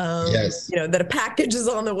 yes, that a package is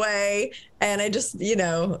on the way. And I just,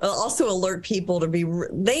 also alert people to be,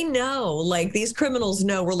 they know, like these criminals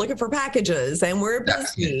know we're looking for packages and we're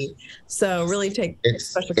busy. So really take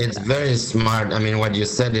special care. It's very smart. I mean, what you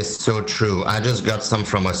said is so true. I just got some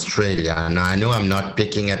from Australia. Now, I know I'm not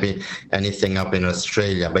picking up anything up in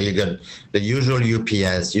Australia, but you got the usual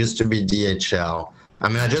UPS, used to be DHL. I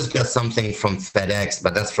mean, I just got something from FedEx,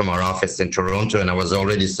 but that's from our office in Toronto, and I was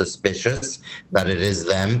already suspicious that it is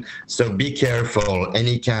them. So be careful.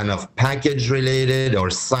 Any kind of package related or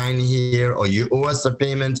sign here, or you owe us a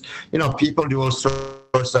payment. People do all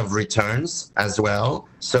sorts of returns as well.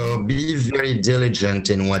 So be very diligent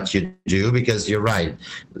in what you do, because you're right.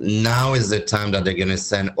 Now is the time that they're going to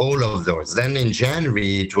send all of those. Then in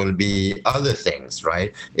January, it will be other things,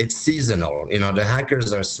 right? It's seasonal. The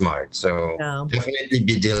hackers are smart. So definitely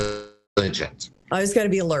be diligent. I was going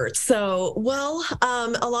to be alert. So,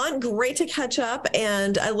 Alon, great to catch up.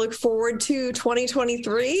 And I look forward to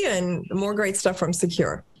 2023 and more great stuff from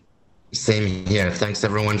Secure. Same here. Thanks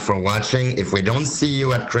everyone for watching. If we don't see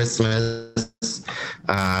you at Christmas,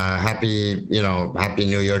 happy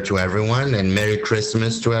New Year to everyone, and Merry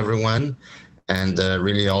Christmas to everyone, and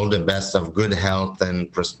really all the best of good health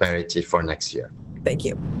and prosperity for next year. Thank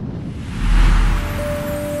you.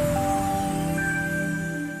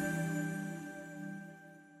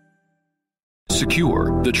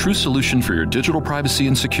 Secure, the true solution for your digital privacy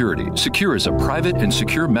and security. Secure is a private and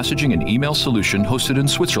secure messaging and email solution hosted in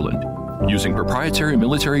Switzerland, using proprietary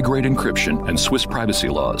military-grade encryption and Swiss privacy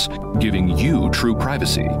laws, giving you true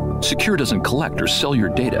privacy. Secure doesn't collect or sell your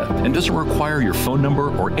data and doesn't require your phone number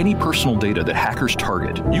or any personal data that hackers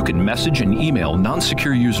target. You can message and email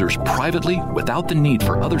non-secure users privately without the need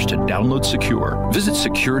for others to download Secure. Visit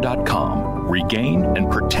secure.com. Regain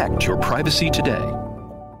and protect your privacy today.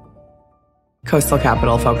 Coastal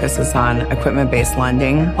Capital focuses on equipment-based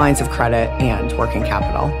lending, lines of credit, and working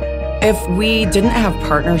capital. If we didn't have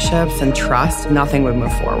partnerships and trust, nothing would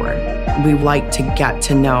move forward. We like to get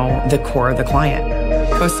to know the core of the client.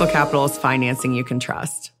 Coastal Capital is financing you can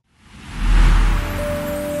trust.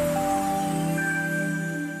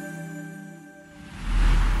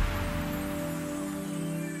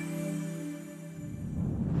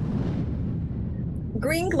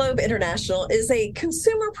 Green Globe International is a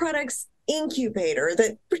consumer products incubator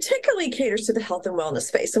that particularly caters to the health and wellness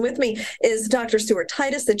space. And with me is Dr. Stuart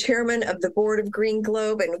Titus, the chairman of the board of Green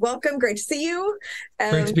Globe. And welcome. Great to see you.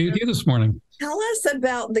 Great to be with you this morning. Tell us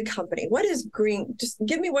about the company. What is Green? Just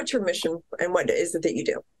give me what's your mission and what is it that you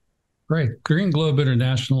do? Great. Green Globe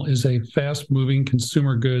International is a fast-moving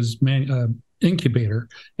consumer goods incubator,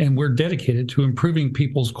 and we're dedicated to improving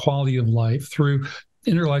people's quality of life through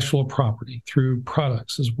intellectual property, through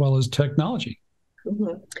products, as well as technology.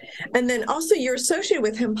 Mm-hmm. And then also you're associated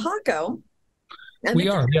with Hempaco. We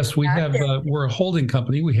are, yes. We have, we're a holding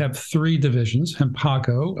company. We have 3 divisions.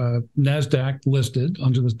 Hempaco, NASDAQ listed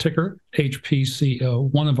under the ticker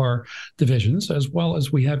HPCO, one of our divisions, as well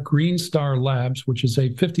as we have Green Star Labs, which is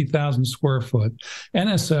a 50,000 square foot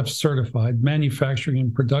NSF certified manufacturing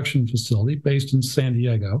and production facility based in San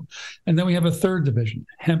Diego. And then we have a 3rd division,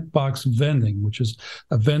 Hemp Box Vending, which is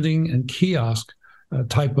a vending and kiosk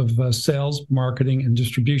type of sales, marketing, and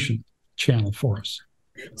distribution channel for us.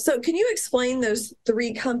 So can you explain those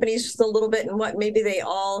 3 companies just a little bit and what maybe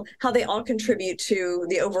how they all contribute to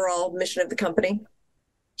the overall mission of the company?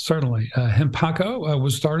 Certainly. Hempaco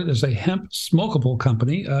was started as a hemp smokable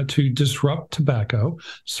company to disrupt tobacco.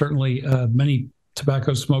 Certainly many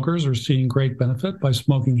tobacco smokers are seeing great benefit by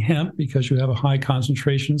smoking hemp because you have a high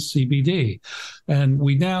concentration CBD. And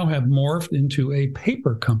we now have morphed into a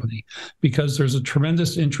paper company because there's a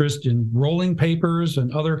tremendous interest in rolling papers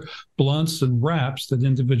and other blunts and wraps that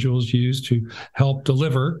individuals use to help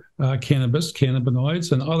deliver cannabis,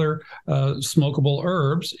 cannabinoids, and other smokable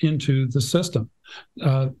herbs into the system.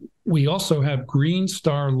 We also have Green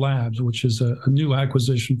Star Labs, which is a new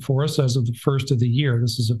acquisition for us as of the first of the year.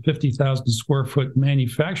 This is a 50,000 square foot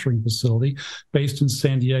manufacturing facility based in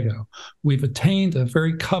San Diego. We've attained a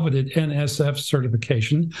very coveted NSF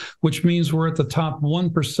certification, which means we're at the top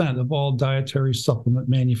 1% of all dietary supplement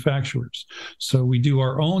manufacturers. So we do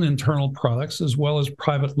our own internal products as well as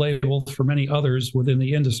private label for many others within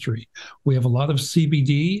the industry. We have a lot of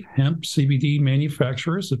CBD, hemp CBD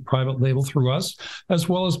manufacturers that private label through us, as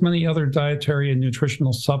well as many other dietary and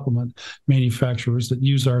nutritional supplement manufacturers that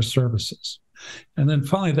use our services. And then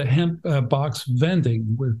finally, the hemp box vending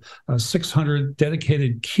with 600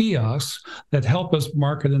 dedicated kiosks that help us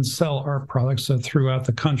market and sell our products throughout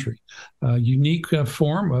the country. Unique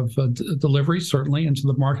form of delivery, certainly, into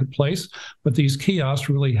the marketplace, but these kiosks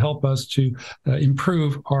really help us to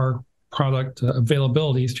improve our product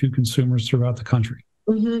availability to consumers throughout the country.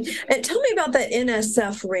 And tell me about the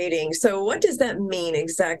NSF rating. So what does that mean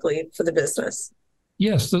exactly for the business?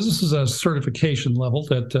 Yes, this is a certification level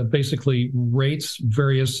that basically rates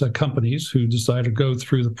various companies who decide to go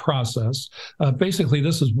through the process. Basically,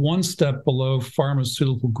 this is one step below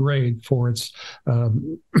pharmaceutical grade for its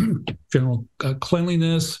general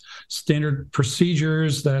cleanliness, standard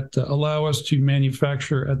procedures that allow us to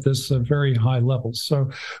manufacture at this very high level. So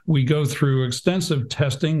we go through extensive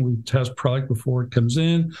testing. We test product before it comes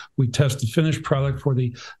in. We test the finished product for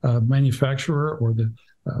the manufacturer or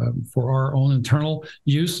for our own internal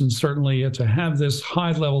use. And certainly to have this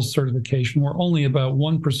high-level certification, where only about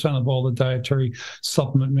 1% of all the dietary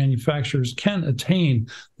supplement manufacturers can attain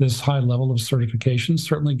this high level of certification,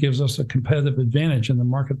 certainly gives us a competitive advantage in the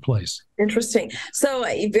marketplace. Interesting. So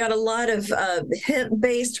you've got a lot of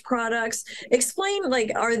hemp-based products. Explain,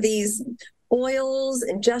 like, are these oils,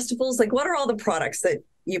 ingestibles? Like, what are all the products that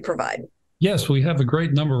you provide? Yes, we have a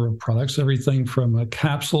great number of products, everything from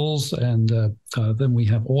capsules, and then we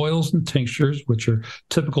have oils and tinctures, which are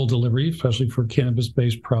typical delivery, especially for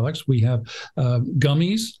cannabis-based products. We have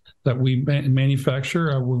gummies that we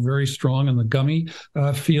manufacture. We're very strong in the gummy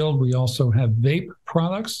field. We also have vape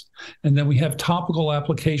products, and then we have topical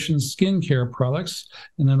applications, skincare products,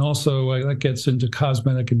 and then also that gets into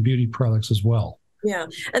cosmetic and beauty products as well. Yeah.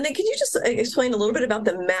 And then can you just explain a little bit about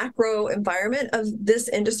the macro environment of this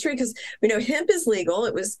industry? Because we know hemp is legal.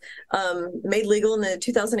 It was made legal in the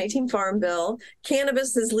 2018 Farm Bill.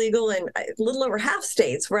 Cannabis is legal in a little over half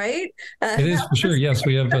states, right? It is for sure. Yes,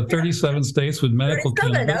 we have 37 states with medical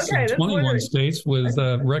cannabis and 21 states with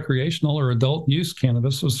recreational or adult use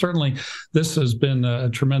cannabis. So certainly this has been a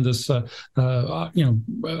tremendous,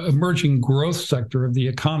 emerging growth sector of the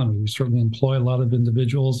economy. We certainly employ a lot of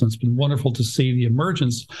individuals, and it's been wonderful to see the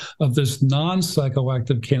emergence of this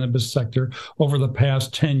non-psychoactive cannabis sector over the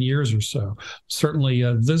past 10 years or so. Certainly,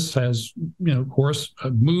 this has, of course,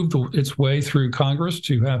 moved its way through Congress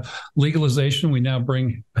to have legalization. We now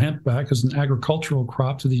bring hemp back as an agricultural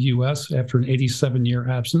crop to the U.S. after an 87-year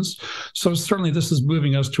absence. So certainly, this is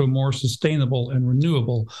moving us to a more sustainable and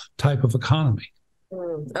renewable type of economy.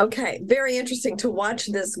 Okay, very interesting to watch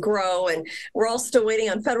this grow, and we're all still waiting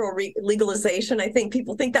on federal legalization. I think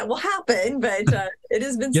people think that will happen, but it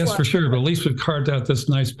has been yes, slow. for sure. But at least we've carved out this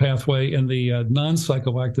nice pathway in the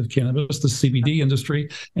non-psychoactive cannabis, the CBD industry,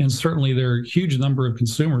 and certainly there are a huge number of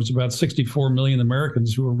consumers, about 64 million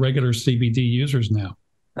Americans who are regular CBD users now.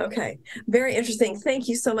 Okay, very interesting. Thank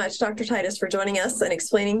you so much, Dr. Titus, for joining us and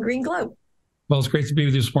explaining Green Glow. Well, it's great to be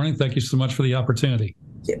with you this morning. Thank you so much for the opportunity.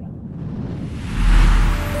 Thank you.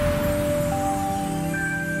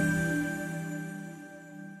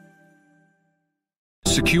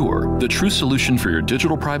 Secure, the true solution for your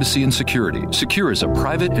digital privacy and security. Secure is a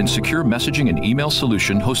private and secure messaging and email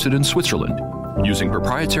solution hosted in Switzerland, using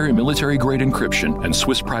proprietary military-grade encryption and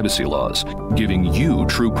Swiss privacy laws, giving you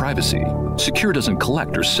true privacy. Secure doesn't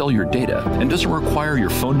collect or sell your data and doesn't require your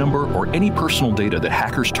phone number or any personal data that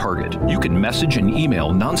hackers target. You can message and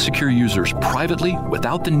email non-secure users privately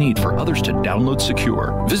without the need for others to download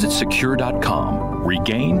Secure. Visit secure.com.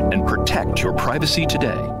 Regain and protect your privacy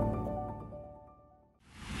today.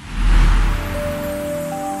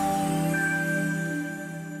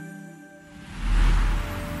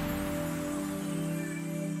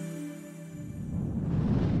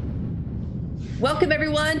 Welcome,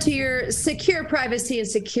 everyone, to your Secure Privacy and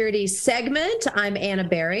Security segment. I'm Anna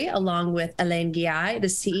Berry, along with Elaine Guy, the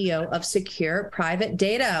CEO of Secure Private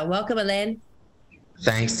Data. Welcome, Elaine.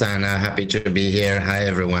 Thanks, Anna. Happy to be here. Hi,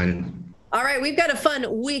 everyone. All right, we've got a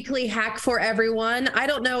fun weekly hack for everyone. I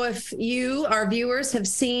don't know if you, our viewers, have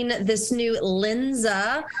seen this new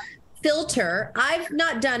Lensa filter. I've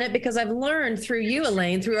not done it because I've learned through you,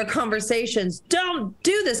 Elaine, through our conversations, don't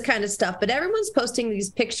do this kind of stuff. But everyone's posting these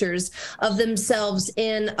pictures of themselves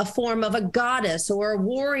in a form of a goddess or a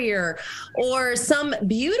warrior or some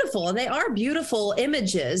beautiful, and they are beautiful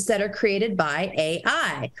images that are created by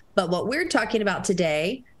AI. But what we're talking about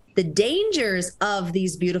today, the dangers of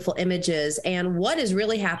these beautiful images and what is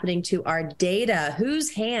really happening to our data. Whose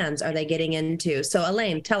hands are they getting into? So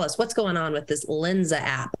Elaine, tell us what's going on with this Lensa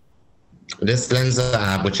app. This Lensa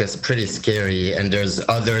app, which is pretty scary, and there's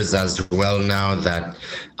others as well now that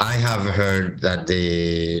I have heard that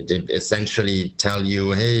they essentially tell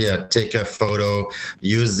you, hey, take a photo,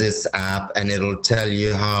 use this app, and it'll tell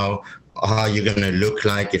you how how you're going to look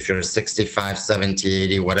like if you're 65, 70,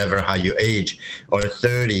 80, whatever, how you age, or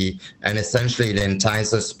 30. And essentially it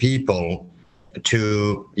entices people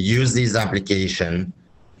to use these applications,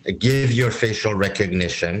 give your facial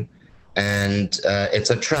recognition, and it's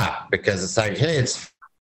a trap because it's like, hey, it's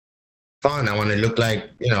fun. I want to look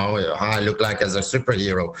like, how I look like as a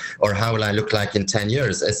superhero, or how will I look like in 10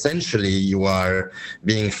 years? Essentially, you are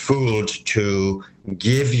being fooled to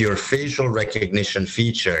give your facial recognition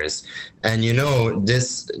features. And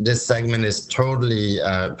this segment is totally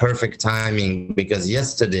perfect timing, because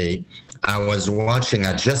yesterday I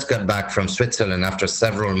just got back from Switzerland after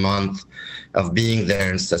several months of being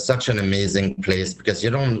there. It's such an amazing place because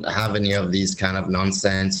you don't have any of these kind of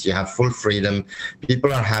nonsense. You have full freedom.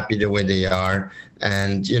 People are happy the way they are.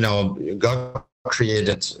 And, God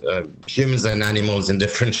created humans and animals in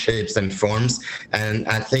different shapes and forms. And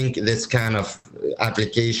I think this kind of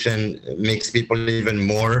application makes people even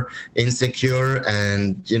more insecure.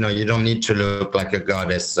 And, you don't need to look like a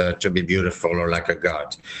goddess to be beautiful, or like a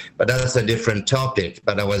god. But that's a different topic.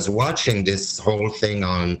 But I was watching this whole thing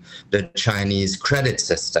on the Chinese credit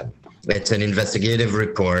system. It's an investigative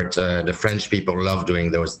report. The French people love doing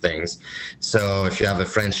those things. So if you have a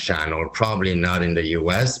French channel, probably not in the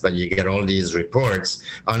US, but you get all these reports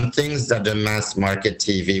on things that the mass market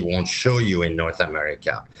TV won't show you in North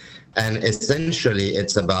America. And essentially,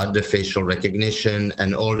 it's about the facial recognition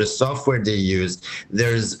and all the software they use.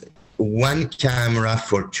 There's one camera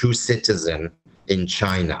for 2 citizens in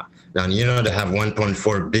China. Now, they have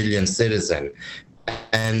 1.4 billion citizens.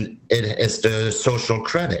 And it is the social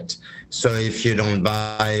credit. So if you don't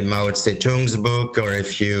buy Mao Zedong's book, or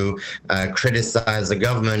if you criticize the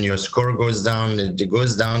government, your score goes down. It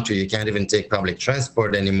goes down to you can't even take public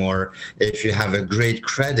transport anymore. If you have a great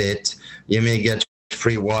credit, you may get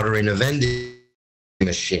free water in a vending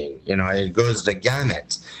machine. It goes the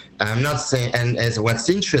gamut. I'm not saying, and as what's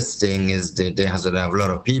interesting is that they have a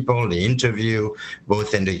lot of people they interview,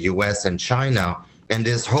 both in the US and China. And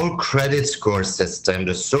this whole credit score system,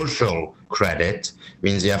 the social credit,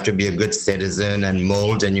 means you have to be a good citizen and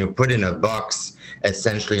mold, and you're put in a box.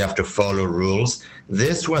 Essentially, you have to follow rules.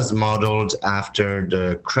 This was modeled after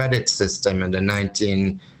the credit system in the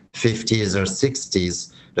 1950s or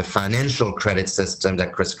 60s, the financial credit system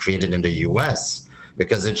that was created in the US.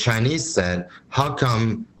 Because the Chinese said, how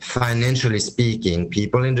come, financially speaking,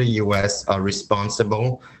 people in the US are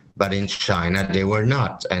responsible, but in China, they were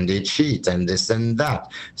not, and they cheat and this and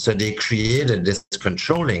that. So they created this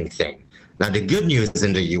controlling thing. Now, the good news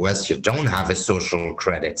in the US, you don't have a social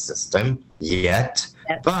credit system yet,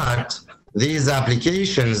 but these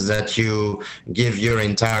applications that you give your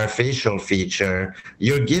entire facial feature,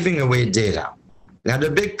 you're giving away data. Now,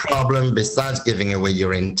 the big problem, besides giving away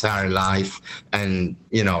your entire life and,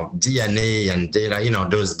 DNA and data,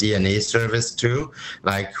 those DNA service too,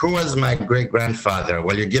 like who was my great-grandfather?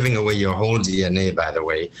 Well, you're giving away your whole DNA, by the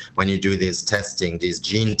way, when you do this testing, this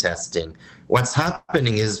gene testing. What's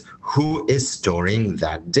happening is who is storing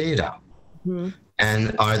that data? Mm-hmm.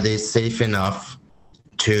 And are they safe enough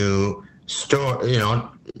to store,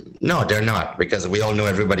 No, they're not, because we all know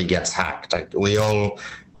everybody gets hacked. Like, we all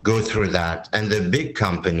go through that. And the big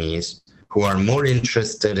companies who are more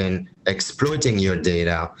interested in exploiting your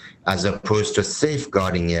data as opposed to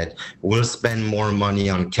safeguarding it will spend more money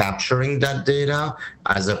on capturing that data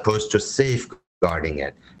as opposed to safeguarding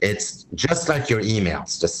it. It's just like your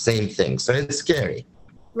emails, the same thing. So it's scary.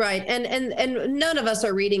 Right. And none of us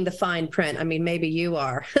are reading the fine print. I mean, maybe you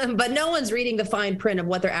are, but no one's reading the fine print of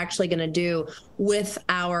what they're actually going to do with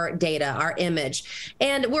our data, our image.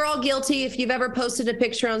 And we're all guilty. If you've ever posted a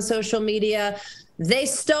picture on social media, they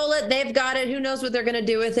stole it. They've got it. Who knows what they're going to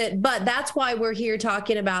do with it? But that's why we're here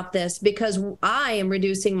talking about this, because I am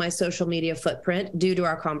reducing my social media footprint due to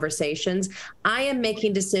our conversations. I am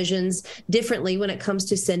making decisions differently when it comes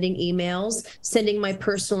to sending emails, sending my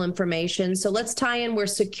personal information. So let's tie in where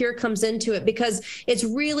secure comes into it, because it's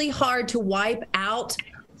really hard to wipe out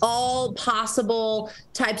all possible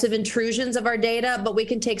types of intrusions of our data, but we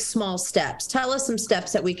can take small steps. Tell us some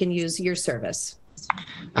steps that we can use your service.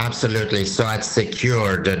 Absolutely. So at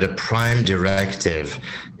Secure, the prime directive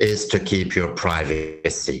is to keep your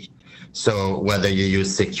privacy. So whether you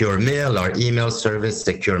use Secure Mail or email service,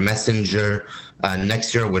 Secure Messenger,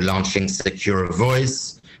 next year we're launching Secure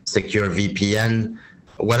Voice, Secure VPN,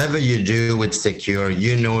 whatever you do with Secure,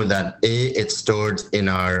 you know that it's stored in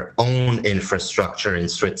our own infrastructure in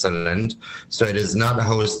Switzerland. So it is not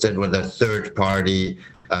hosted with a third party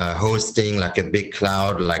hosting like a big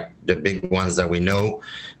cloud, like the big ones that we know.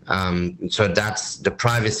 So that's the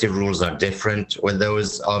privacy rules are different with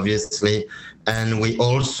those, obviously. And we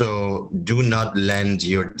also do not lend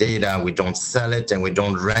your data. We don't sell it and we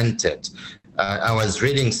don't rent it. I was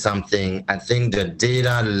reading something. I think the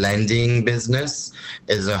data lending business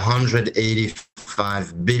is a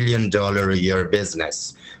 $185 billion a year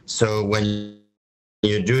business. So when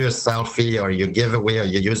you do a selfie or you give away or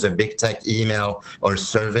you use a big tech email or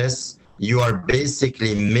service, you are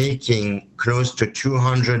basically making close to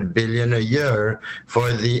 200 billion a year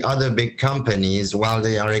for the other big companies while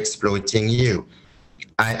they are exploiting you.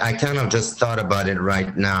 I kind of just thought about it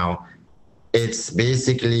right now. It's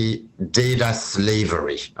basically data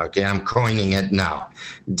slavery. Okay, I'm coining it now.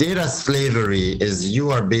 Data slavery is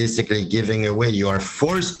you are basically giving away, you are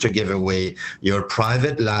forced to give away your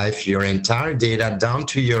private life, your entire data down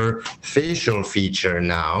to your facial feature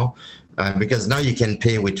now. Because now you can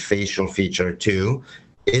pay with facial feature too.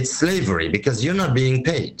 It's slavery because you're not being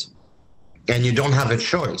paid and you don't have a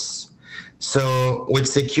choice. So with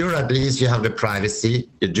Secure, at least you have the privacy.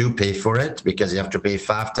 You do pay for it because you have to pay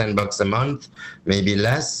 $5-10 a month, maybe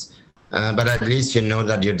less. But at least you know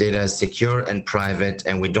that your data is secure and private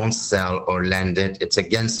and we don't sell or lend it. It's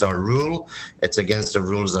against our rule. It's against the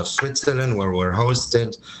rules of Switzerland where we're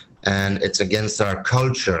hosted. And it's against our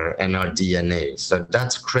culture and our DNA. So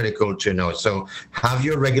that's critical to know. So have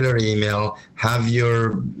your regular email, have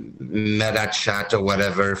your meta chat or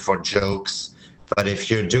whatever for jokes. But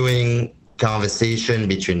if you're doing conversation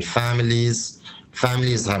between families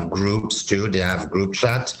have groups too. They have group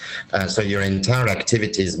chat. So your entire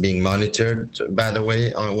activity is being monitored, by the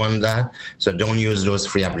way, on that. So don't use those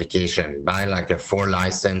free applications. Buy like a 4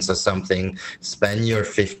 license or something. Spend your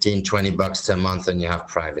 $15-20 a month and you have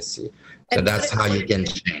privacy. So and that's how you can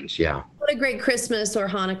change, yeah. What a great Christmas or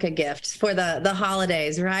Hanukkah gift for the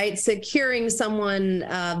holidays, right? Securing someone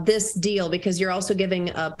this deal because you're also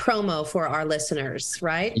giving a promo for our listeners,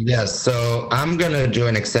 right? Yes, so I'm going to do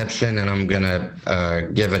an exception and I'm going to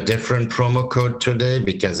give a different promo code today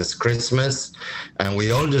because it's Christmas and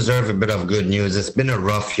we all deserve a bit of good news. It's been a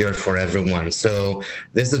rough year for everyone. So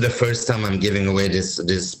this is the first time I'm giving away this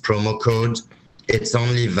promo code. It's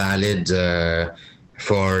only valid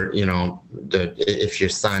for, if you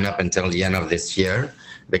sign up until the end of this year,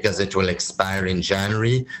 because it will expire in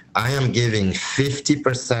January. I am giving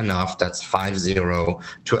 50% off, that's 50,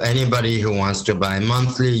 to anybody who wants to buy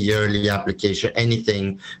monthly, yearly application,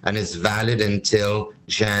 anything, and it's valid until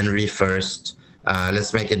January 1st.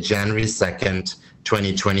 Let's make it January 2nd,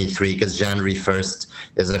 2023, because January 1st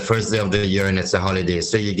is the first day of the year and it's a holiday.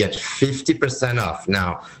 So you get 50% off.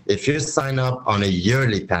 Now, if you sign up on a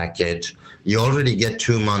yearly package, you already get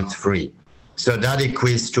 2 months free. So that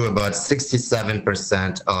equates to about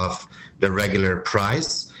 67% of the regular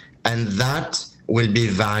price. And that will be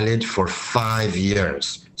valid for 5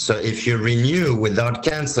 years. So if you renew without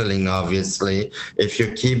canceling, obviously, if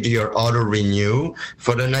you keep your auto renew,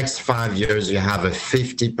 for the next 5 years, you have a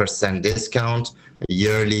 50% discount.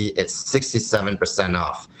 Yearly, it's 67%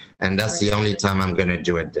 off. And that's the only time I'm going to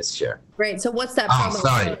do it this year. Great. So what's that promo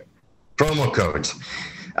code? Promo code.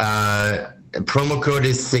 Promo code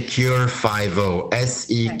is SECURE50,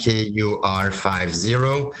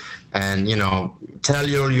 SEKUR50. And, tell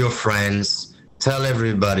your friends, tell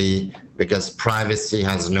everybody, because privacy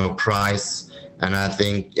has no price. And I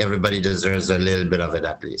think everybody deserves a little bit of it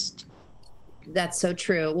at least. That's so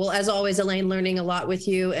true. Well, as always, Elaine, learning a lot with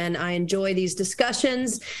you, and I enjoy these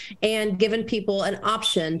discussions and giving people an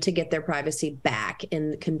option to get their privacy back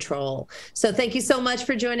in control. So thank you so much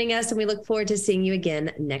for joining us, and we look forward to seeing you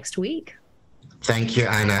again next week. Thank you,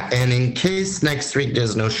 Anna. And in case next week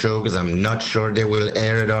there's no show, because I'm not sure they will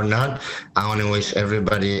air it or not, I want to wish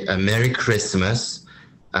everybody a Merry Christmas,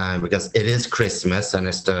 because it is Christmas and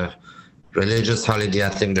it's the religious holiday, I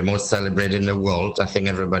think, the most celebrated in the world. I think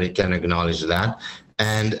everybody can acknowledge that.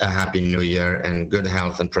 And a Happy New Year and good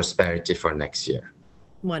health and prosperity for next year.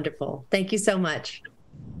 Wonderful. Thank you so much.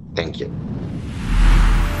 Thank you.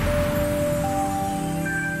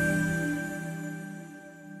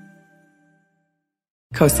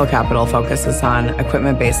 Coastal Capital focuses on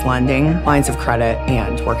equipment-based lending, lines of credit,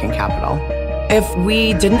 and working capital. If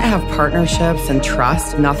we didn't have partnerships and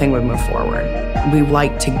trust, nothing would move forward. We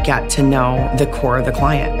like to get to know the core of the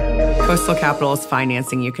client. Coastal Capital is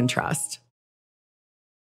financing you can trust.